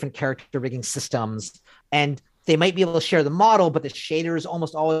all have different character rigging systems, and they might be able to share the model, but the shaders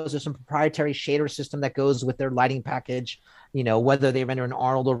almost always there's some proprietary shader system that goes with their lighting package. You know, whether they render in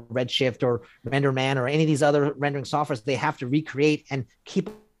Arnold or Redshift or RenderMan or any of these other rendering softwares, they have to recreate and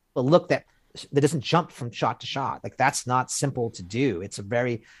keep a look that doesn't jump from shot to shot. Like that's not simple to do. It's a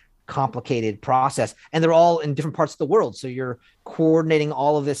very complicated process, and they're all in different parts of the world. So you're coordinating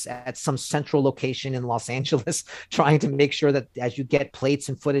all of this at some central location in Los Angeles, trying to make sure that as you get plates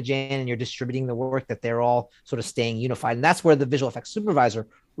and footage in and you're distributing the work, that they're all sort of staying unified. And that's where the visual effects supervisor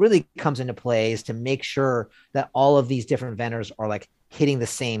really comes into play, is to make sure that all of these different vendors are like hitting the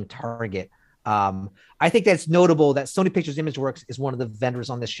same target. I think that's notable that Sony Pictures Imageworks is one of the vendors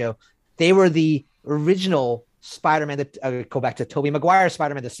on this show. They were the original Spider-Man, that go back to Tobey Maguire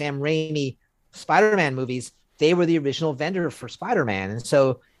Spider-Man, the Sam Raimi Spider-Man movies. They were the original vendor for Spider-Man. And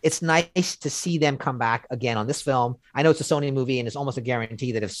so it's nice to see them come back again on this film. I know it's a Sony movie, and it's almost a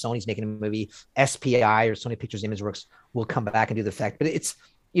guarantee that if Sony's making a movie, SPI or Sony Pictures Imageworks will come back and do the effect. But it's,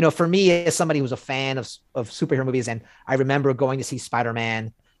 you know, for me as somebody who's a fan of superhero movies, and I remember going to see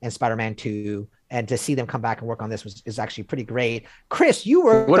Spider-Man and Spider-Man 2, and to see them come back and work on this is actually pretty great. Chris, you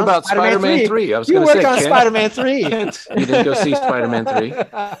worked What on about Spider-Man 3? I was going to say, you worked on Spider-Man 3. You didn't go see Spider-Man 3?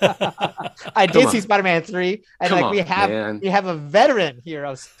 I did see Spider-Man 3, and we have a veteran here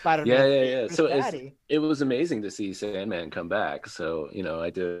of Spider-Man. Yeah. So it was amazing to see Sandman come back. So, you know, I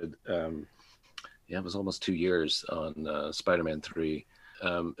did, it was almost 2 years on Spider-Man 3.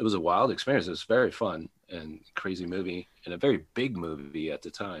 It was a wild experience. It was very fun and crazy movie, and a very big movie at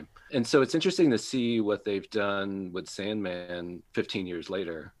the time. And so it's interesting to see what they've done with Sandman 15 years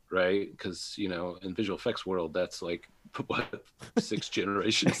later. right? Because, you know, in visual effects world, that's like what, 6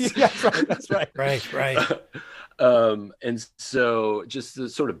 generations. That's right. Right. And so just the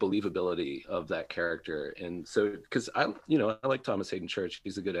sort of believability of that character. And so, because I like Thomas Hayden Church,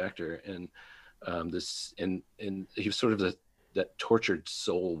 he's a good actor, and he was sort of that tortured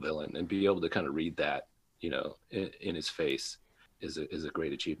soul villain, and be able to kind of read that, you know, in his face is a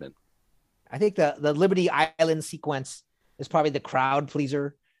great achievement. I think the Liberty Island sequence is probably the crowd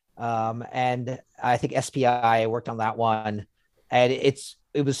pleaser. And I think SPI worked on that one, and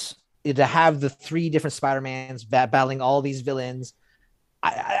it was to have the 3 different Spider-Mans battling all these villains.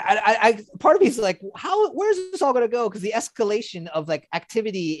 I part of me is like, where's this all going to go? Because the escalation of like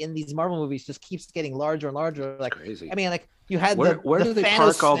activity in these Marvel movies just keeps getting larger and larger. Like, crazy. I mean, like you had where the do they Thanos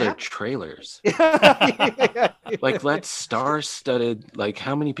park all their snap. trailers? Like, let's star-studded. Like,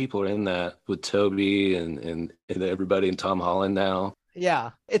 how many people are in that with Toby and everybody and Tom Holland now? Yeah,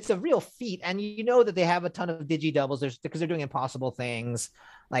 it's a real feat, and you know that they have a ton of digi doubles. Because they're doing impossible things.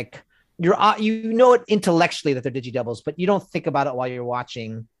 Like you know it intellectually that they're digi doubles, but you don't think about it while you're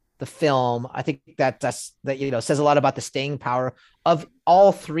watching the film. I think that says a lot about the staying power of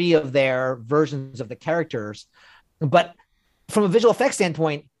all 3 of their versions of the characters. But from a visual effects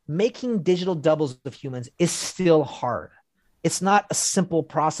standpoint, making digital doubles of humans is still hard. It's not a simple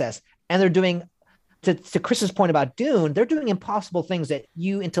process, and they're doing. To Chris's point about Dune, they're doing impossible things that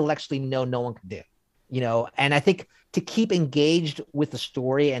you intellectually know no one can do, you know? And I think to keep engaged with the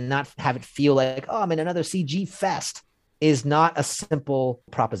story and not have it feel like, oh, I'm in another CG fest is not a simple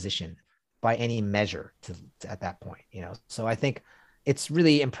proposition by any measure at that point, you know? So I think it's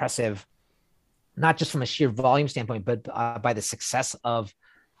really impressive, not just from a sheer volume standpoint, but by the success of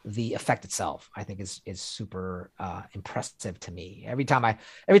the effect itself. I think is super impressive to me. Every time I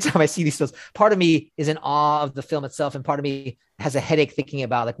see these films, part of me is in awe of the film itself, and part of me has a headache thinking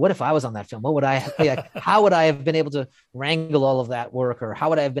about, like, what if I was on that film? What would how would I have been able to wrangle all of that work, or how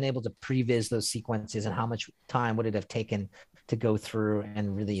would I have been able to previs those sequences, and how much time would it have taken to go through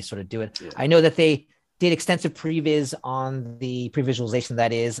and really sort of do it? Yeah. I know that they did extensive previs on the pre-visualization,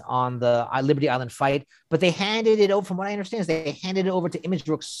 that is, on the Liberty Island fight, but they handed it over, from what I understand, is they handed it over to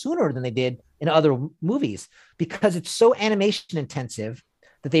ImageWorks sooner than they did in other movies, because it's so animation intensive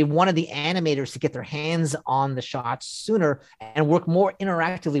that they wanted the animators to get their hands on the shots sooner and work more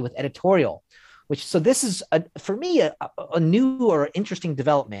interactively with editorial, so this is, for me, a new or interesting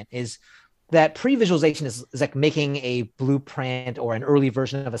development, is that pre-visualization is like making a blueprint or an early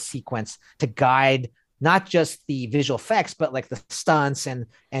version of a sequence to guide not just the visual effects, but like the stunts and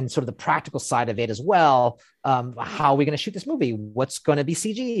sort of the practical side of it as well. How are we going to shoot this movie? What's going to be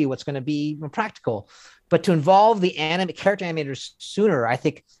CG? What's going to be practical? But to involve the character animators sooner, I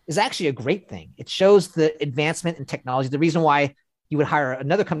think, is actually a great thing. It shows the advancement in technology. The reason why you would hire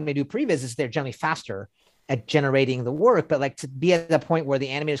another company to do previs is they're generally faster at generating the work, but like to be at the point where the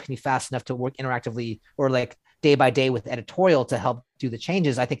animators can be fast enough to work interactively or like day by day with editorial to help do the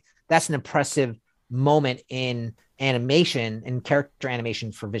changes. I think that's an impressive moment in animation and character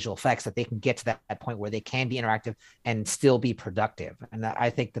animation for visual effects, that they can get to that point where they can be interactive and still be productive. And I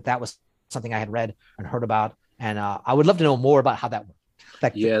think that was something I had read and heard about, and I would love to know more about how that worked.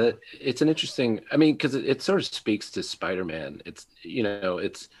 It's an interesting, I mean, because it sort of speaks to Spider-Man. It's, you know,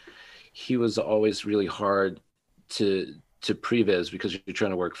 he was always really hard to previs because you're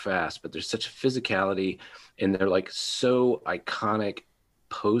trying to work fast, but there's such a physicality, and they're like so iconic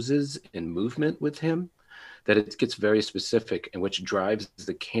poses and movement with him that it gets very specific, and which drives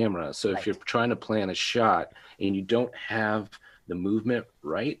the camera. So if you're trying to plan a shot and you don't have the movement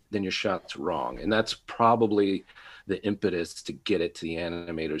right, then your shot's wrong. And that's probably the impetus to get it to the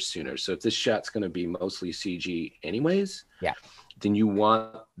animators sooner. So if this shot's going to be mostly CG anyways, then you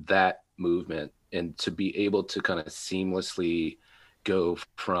want that movement, and to be able to kind of seamlessly go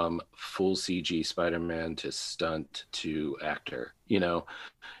from full CG Spider-Man to stunt to actor, you know?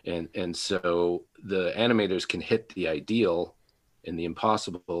 And so the animators can hit the ideal and the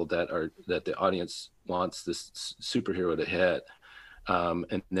impossible that the audience wants this superhero to hit.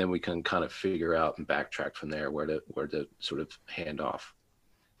 And then we can kind of figure out and backtrack from there where to sort of hand off.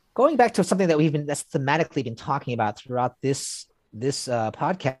 Going back to something that's thematically been talking about throughout this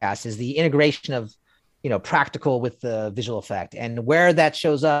podcast, is the integration of, you know, practical with the visual effect, and where that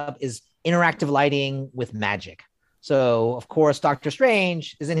shows up is interactive lighting with magic. So of course, Doctor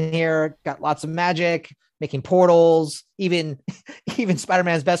Strange is in here, got lots of magic, making portals. Even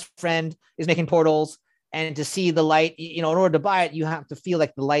Spider-Man's best friend is making portals. And to see the light, you know, in order to buy it, you have to feel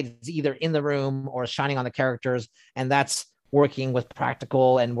like the light is either in the room or shining on the characters. And that's working with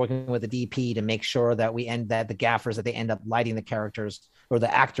practical and working with the DP to make sure that the gaffers, that they end up lighting the characters or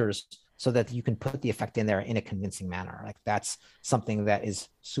the actors so that you can put the effect in there in a convincing manner. Like that's something that is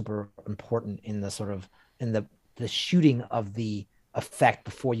super important in the sort of in the shooting of the effect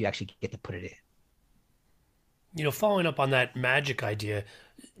before you actually get to put it in. Following up on that magic idea,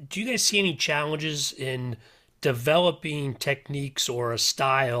 do you guys see any challenges in developing techniques or a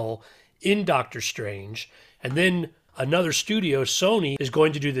style in Doctor Strange? And then another studio, Sony, is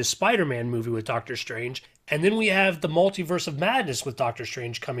going to do this Spider-Man movie with Doctor Strange. And then we have the Multiverse of Madness with Doctor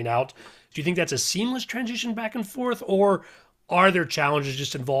Strange coming out. Do you think that's a seamless transition back and forth? Or are there challenges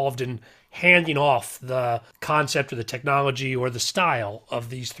just involved in handing off the concept or the technology or the style of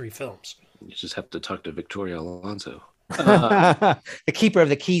these three films? You just have to talk to Victoria Alonso. The keeper of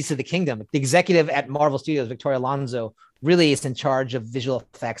the keys to the kingdom. The executive at Marvel Studios, Victoria Alonso, really is in charge of visual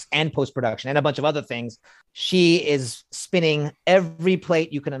effects and post-production and a bunch of other things. She is spinning every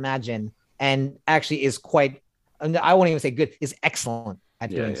plate you can imagine and actually is quite, I won't even say good, is excellent at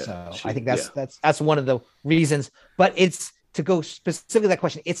doing so. I think that's one of the reasons. But it's, to go specifically to that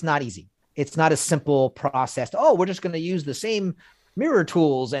question, it's not easy. It's not a simple process. We're just going to use the same mirror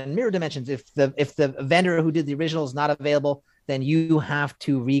tools and mirror dimensions. If the vendor who did the original is not available, then you have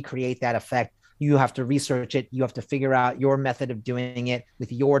to recreate that effect. You have to research it. You have to figure out your method of doing it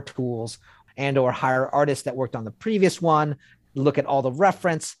with your tools, and or hire artists that worked on the previous one, look at all the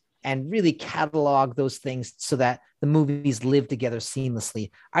reference and really catalog those things so that the movies live together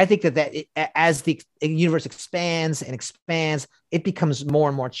seamlessly. I think that as the universe expands and expands, it becomes more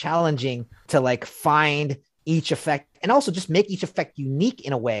and more challenging to like find each effect and also just make each effect unique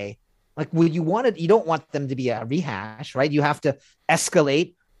in a way. Like, you don't want them to be a rehash, right? You have to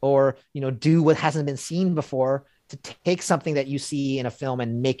escalate or, do what hasn't been seen before to take something that you see in a film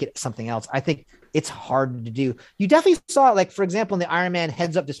and make it something else. I think it's hard to do. You definitely saw, like, for example, in the Iron Man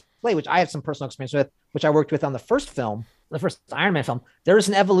heads-up display, which I have some personal experience with, which I worked with on the first Iron Man film, there is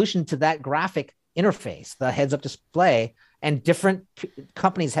an evolution to that graphic interface, the heads-up display, and different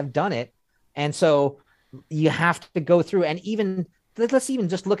companies have done it. And so you have to go through, and let's even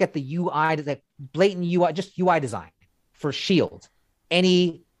just look at the UI, the blatant UI, just UI design for S.H.I.E.L.D.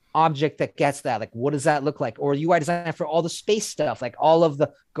 Any object that gets that, like, what does that look like? Or UI design for all the space stuff, like all of the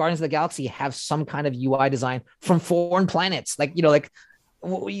Guardians of the Galaxy have some kind of UI design from foreign planets. Like,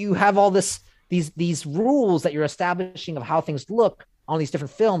 you have all these rules that you're establishing of how things look on these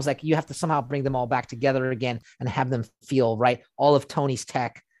different films. Like, you have to somehow bring them all back together again and have them feel right. All of Tony's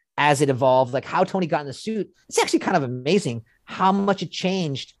tech as it evolved, like how Tony got in the suit. It's actually kind of amazing how much it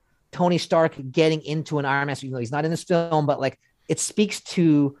changed Tony Stark getting into an Iron Man suit. Even though he's not in this film, but like, it speaks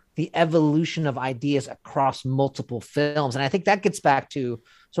to the evolution of ideas across multiple films. And I think that gets back to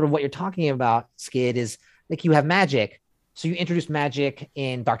sort of what you're talking about, Skid, is like, you have magic. So you introduce magic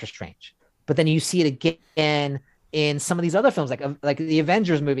in Doctor Strange, but then you see it again in some of these other films, like the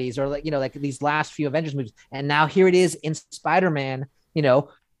Avengers movies, or like these last few Avengers movies. And now here it is in Spider-Man.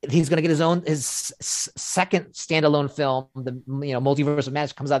 He's going to get his second standalone film. The Multiverse of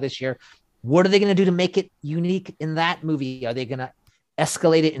Madness comes out this year. What are they going to do to make it unique in that movie? Are they going to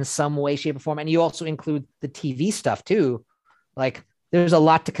escalate it in some way, shape, or form? And you also include the TV stuff too. Like, there's a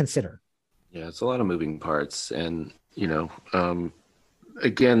lot to consider. Yeah, it's a lot of moving parts. And,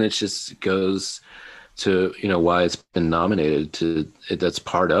 again, it just goes to, why it's been nominated. That's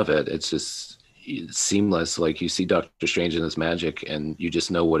part of it. It's just seamless. Like, you see Doctor Strange and his magic and you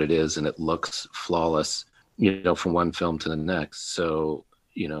just know what it is, and it looks flawless, from one film to the next. So,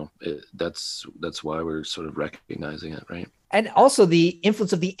 that's why we're sort of recognizing it, right? And also the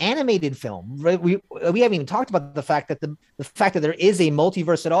influence of the animated film. Right? We haven't even talked about the fact that the fact that there is a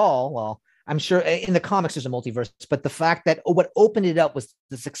multiverse at all. Well, I'm sure in the comics there's a multiverse, but the fact that what opened it up was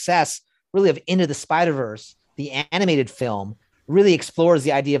the success really of Into the Spider-Verse, the animated film, really explores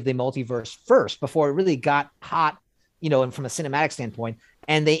the idea of the multiverse first before it really got hot, and from a cinematic standpoint.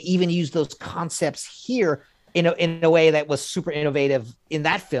 And they even used those concepts here in a way that was super innovative in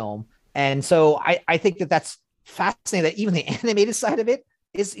that film. And so I think that's fascinating that even the animated side of it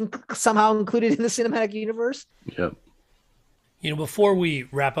is somehow included in the cinematic universe. Yep. Before we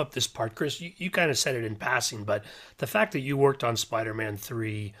wrap up this part, Chris, you kind of said it in passing, but the fact that you worked on Spider-Man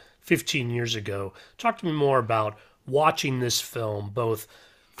 3 15 years ago, talk to me more about watching this film, both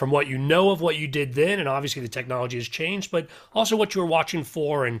from what you know of what you did then, and obviously the technology has changed, but also what you were watching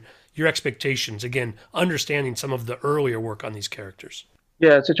for and your expectations, again, understanding some of the earlier work on these characters.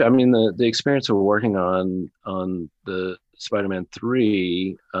 Yeah, it's interesting. I mean, the experience of working on the Spider-Man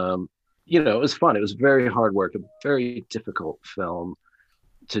 3, it was fun. It was very hard work, a very difficult film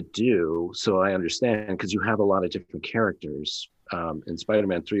to do. So I understand, because you have a lot of different characters. And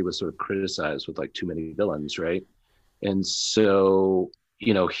Spider-Man 3 was sort of criticized with like too many villains, right? And so,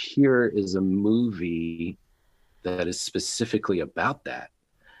 here is a movie that is specifically about that,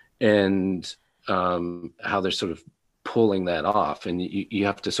 and how they're sort of pulling that off. And you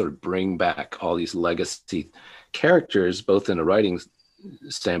have to sort of bring back all these legacy characters, both in a writing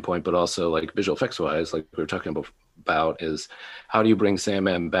standpoint, but also like visual effects wise, like we were talking about is how do you bring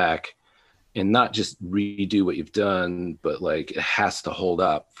Sandman back and not just redo what you've done, but like it has to hold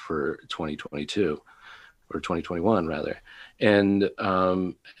up for 2022 or 2021 rather. And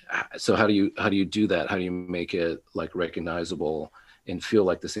so how do you do that? How do you make it like recognizable and feel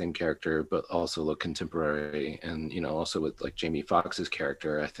like the same character, but also look contemporary? And, also with like Jamie Foxx's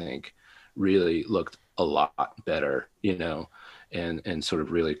character, I think really looked a lot better, and sort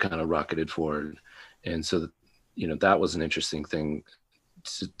of really kind of rocketed forward. And so, that was an interesting thing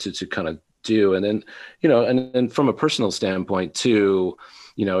to kind of do. And then, and then from a personal standpoint too,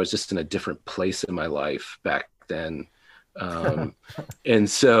 I was just in a different place in my life back then. And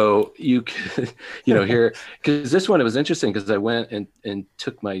so you could, here, because this one, it was interesting because I went and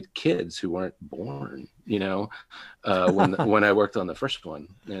took my kids who weren't born, when I worked on the first one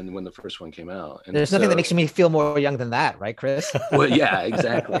and when the first one came out. And there's nothing that makes me feel more young than that, right, Chris? Well, yeah,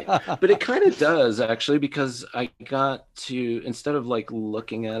 exactly. But it kind of does actually, because I got to, instead of like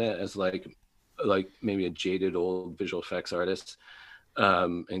looking at it as like maybe a jaded old visual effects artist,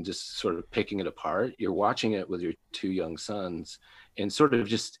 and just sort of picking it apart, you're watching it with your two young sons and sort of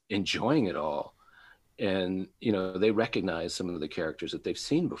just enjoying it all. And, they recognize some of the characters that they've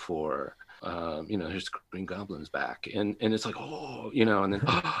seen before. There's Green Goblin's back, and it's like, oh, and then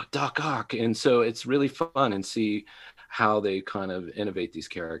Doc Ock. And so it's really fun and see how they kind of innovate these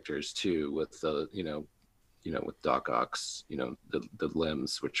characters too with the, with Doc Ock's, the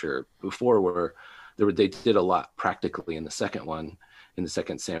limbs, which are before they did a lot practically in the second one, in the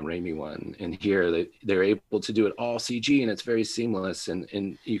second Sam Raimi one. And here they're able to do it all CG, and it's very seamless,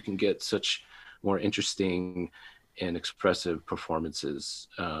 and you can get such more interesting and expressive performances,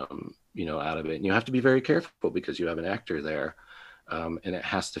 out of it. And you have to be very careful because you have an actor there, and it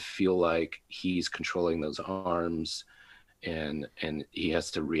has to feel like he's controlling those arms, and he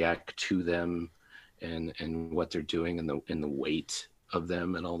has to react to them and what they're doing, and the weight of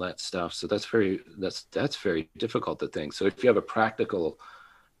them and all that stuff. So that's very difficult to think. So if you have a practical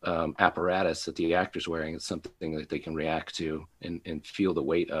apparatus that the actor's wearing, it's something that they can react to and feel the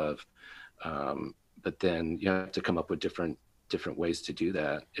weight of. But then you have to come up with different ways to do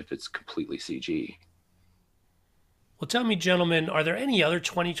that if it's completely CG. Well, tell me, gentlemen, are there any other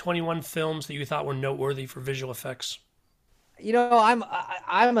 2021 films that you thought were noteworthy for visual effects?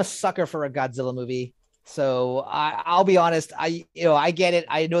 I'm a sucker for a Godzilla movie. So I'll be honest. I get it.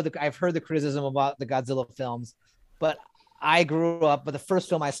 I know that I've heard the criticism about the Godzilla films, but I grew up. But the first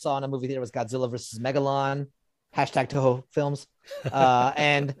film I saw in a movie theater was Godzilla versus Megalon. #Toho films.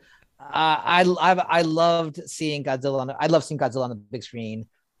 And I loved seeing Godzilla. I love seeing Godzilla on the big screen,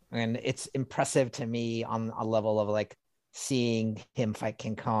 and it's impressive to me on a level of like seeing him fight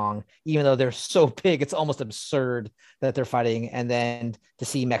King Kong, even though they're so big, it's almost absurd that they're fighting. And then to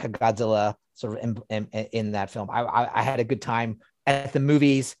see Mechagodzilla sort of in that film, I had a good time at the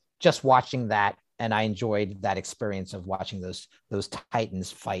movies just watching that, and I enjoyed that experience of watching those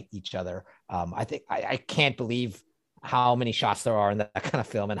titans fight each other. I think I can't believe how many shots there are in that kind of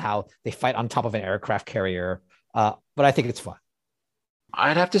film and how they fight on top of an aircraft carrier. But I think it's fun.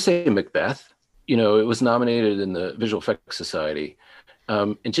 I'd have to say Macbeth. It was nominated in the Visual Effects Society.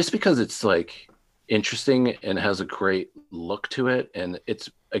 And just because it's like interesting and has a great look to it. And it's,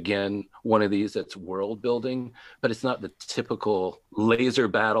 again, one of these that's world building, but it's not the typical laser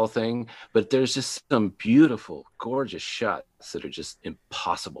battle thing. But there's just some beautiful, gorgeous shots that are just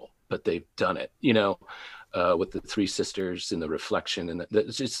impossible, but they've done it, with the three sisters and the reflection. And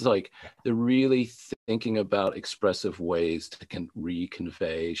it's just like they're really thinking about expressive ways to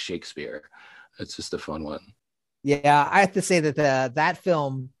reconvey Shakespeare. It's just a fun one. Yeah, I have to say that that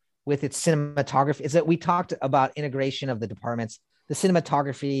film with its cinematography is that we talked about integration of the departments. The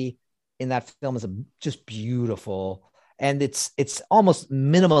cinematography in that film is just beautiful, and it's almost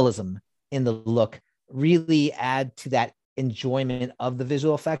minimalism in the look. Really add to that enjoyment of the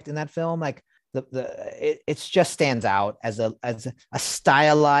visual effect in that film. Like it just stands out as a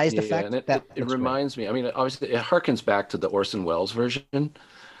stylized effect. And it reminds me. I mean, obviously, it harkens back to the Orson Welles version.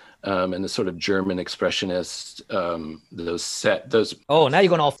 And the sort of German expressionist, those. Oh, now you're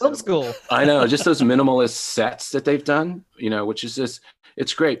going all film school. I know, just those minimalist sets that they've done, which is just,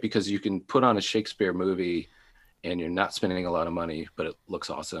 it's great because you can put on a Shakespeare movie and you're not spending a lot of money, but it looks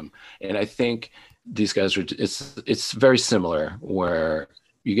awesome. And I think these guys are, it's very similar where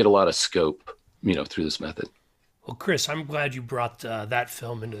you get a lot of scope, through this method. Well, Chris, I'm glad you brought that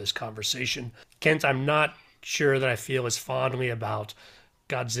film into this conversation. Kent, I'm not sure that I feel as fondly about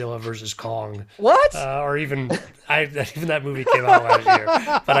Godzilla versus Kong. What? Or even that movie came out last year.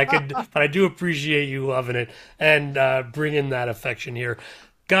 But I do appreciate you loving it and bringing that affection here.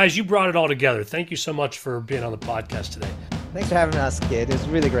 Guys, you brought it all together. Thank you so much for being on the podcast today. Thanks for having us, Kid. It was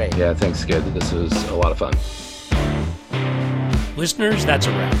really great. Yeah, thanks, Kid. This was a lot of fun. Listeners, that's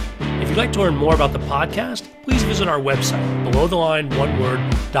a wrap. If you'd like to learn more about the podcast, please visit our website,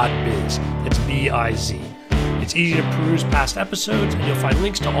 belowtheline.biz. It's B-I-Z. It's easy to peruse past episodes, and you'll find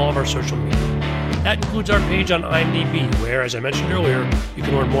links to all of our social media. That includes our page on IMDb, where, as I mentioned earlier, you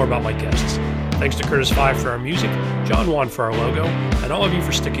can learn more about my guests. Thanks to Curtis Five for our music, John Juan for our logo, and all of you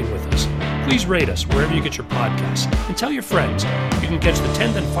for sticking with us. Please rate us wherever you get your podcasts, and tell your friends. You can catch the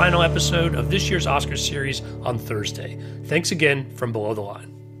 10th and final episode of this year's Oscars series on Thursday. Thanks again from Below the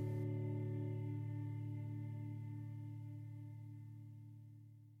Line.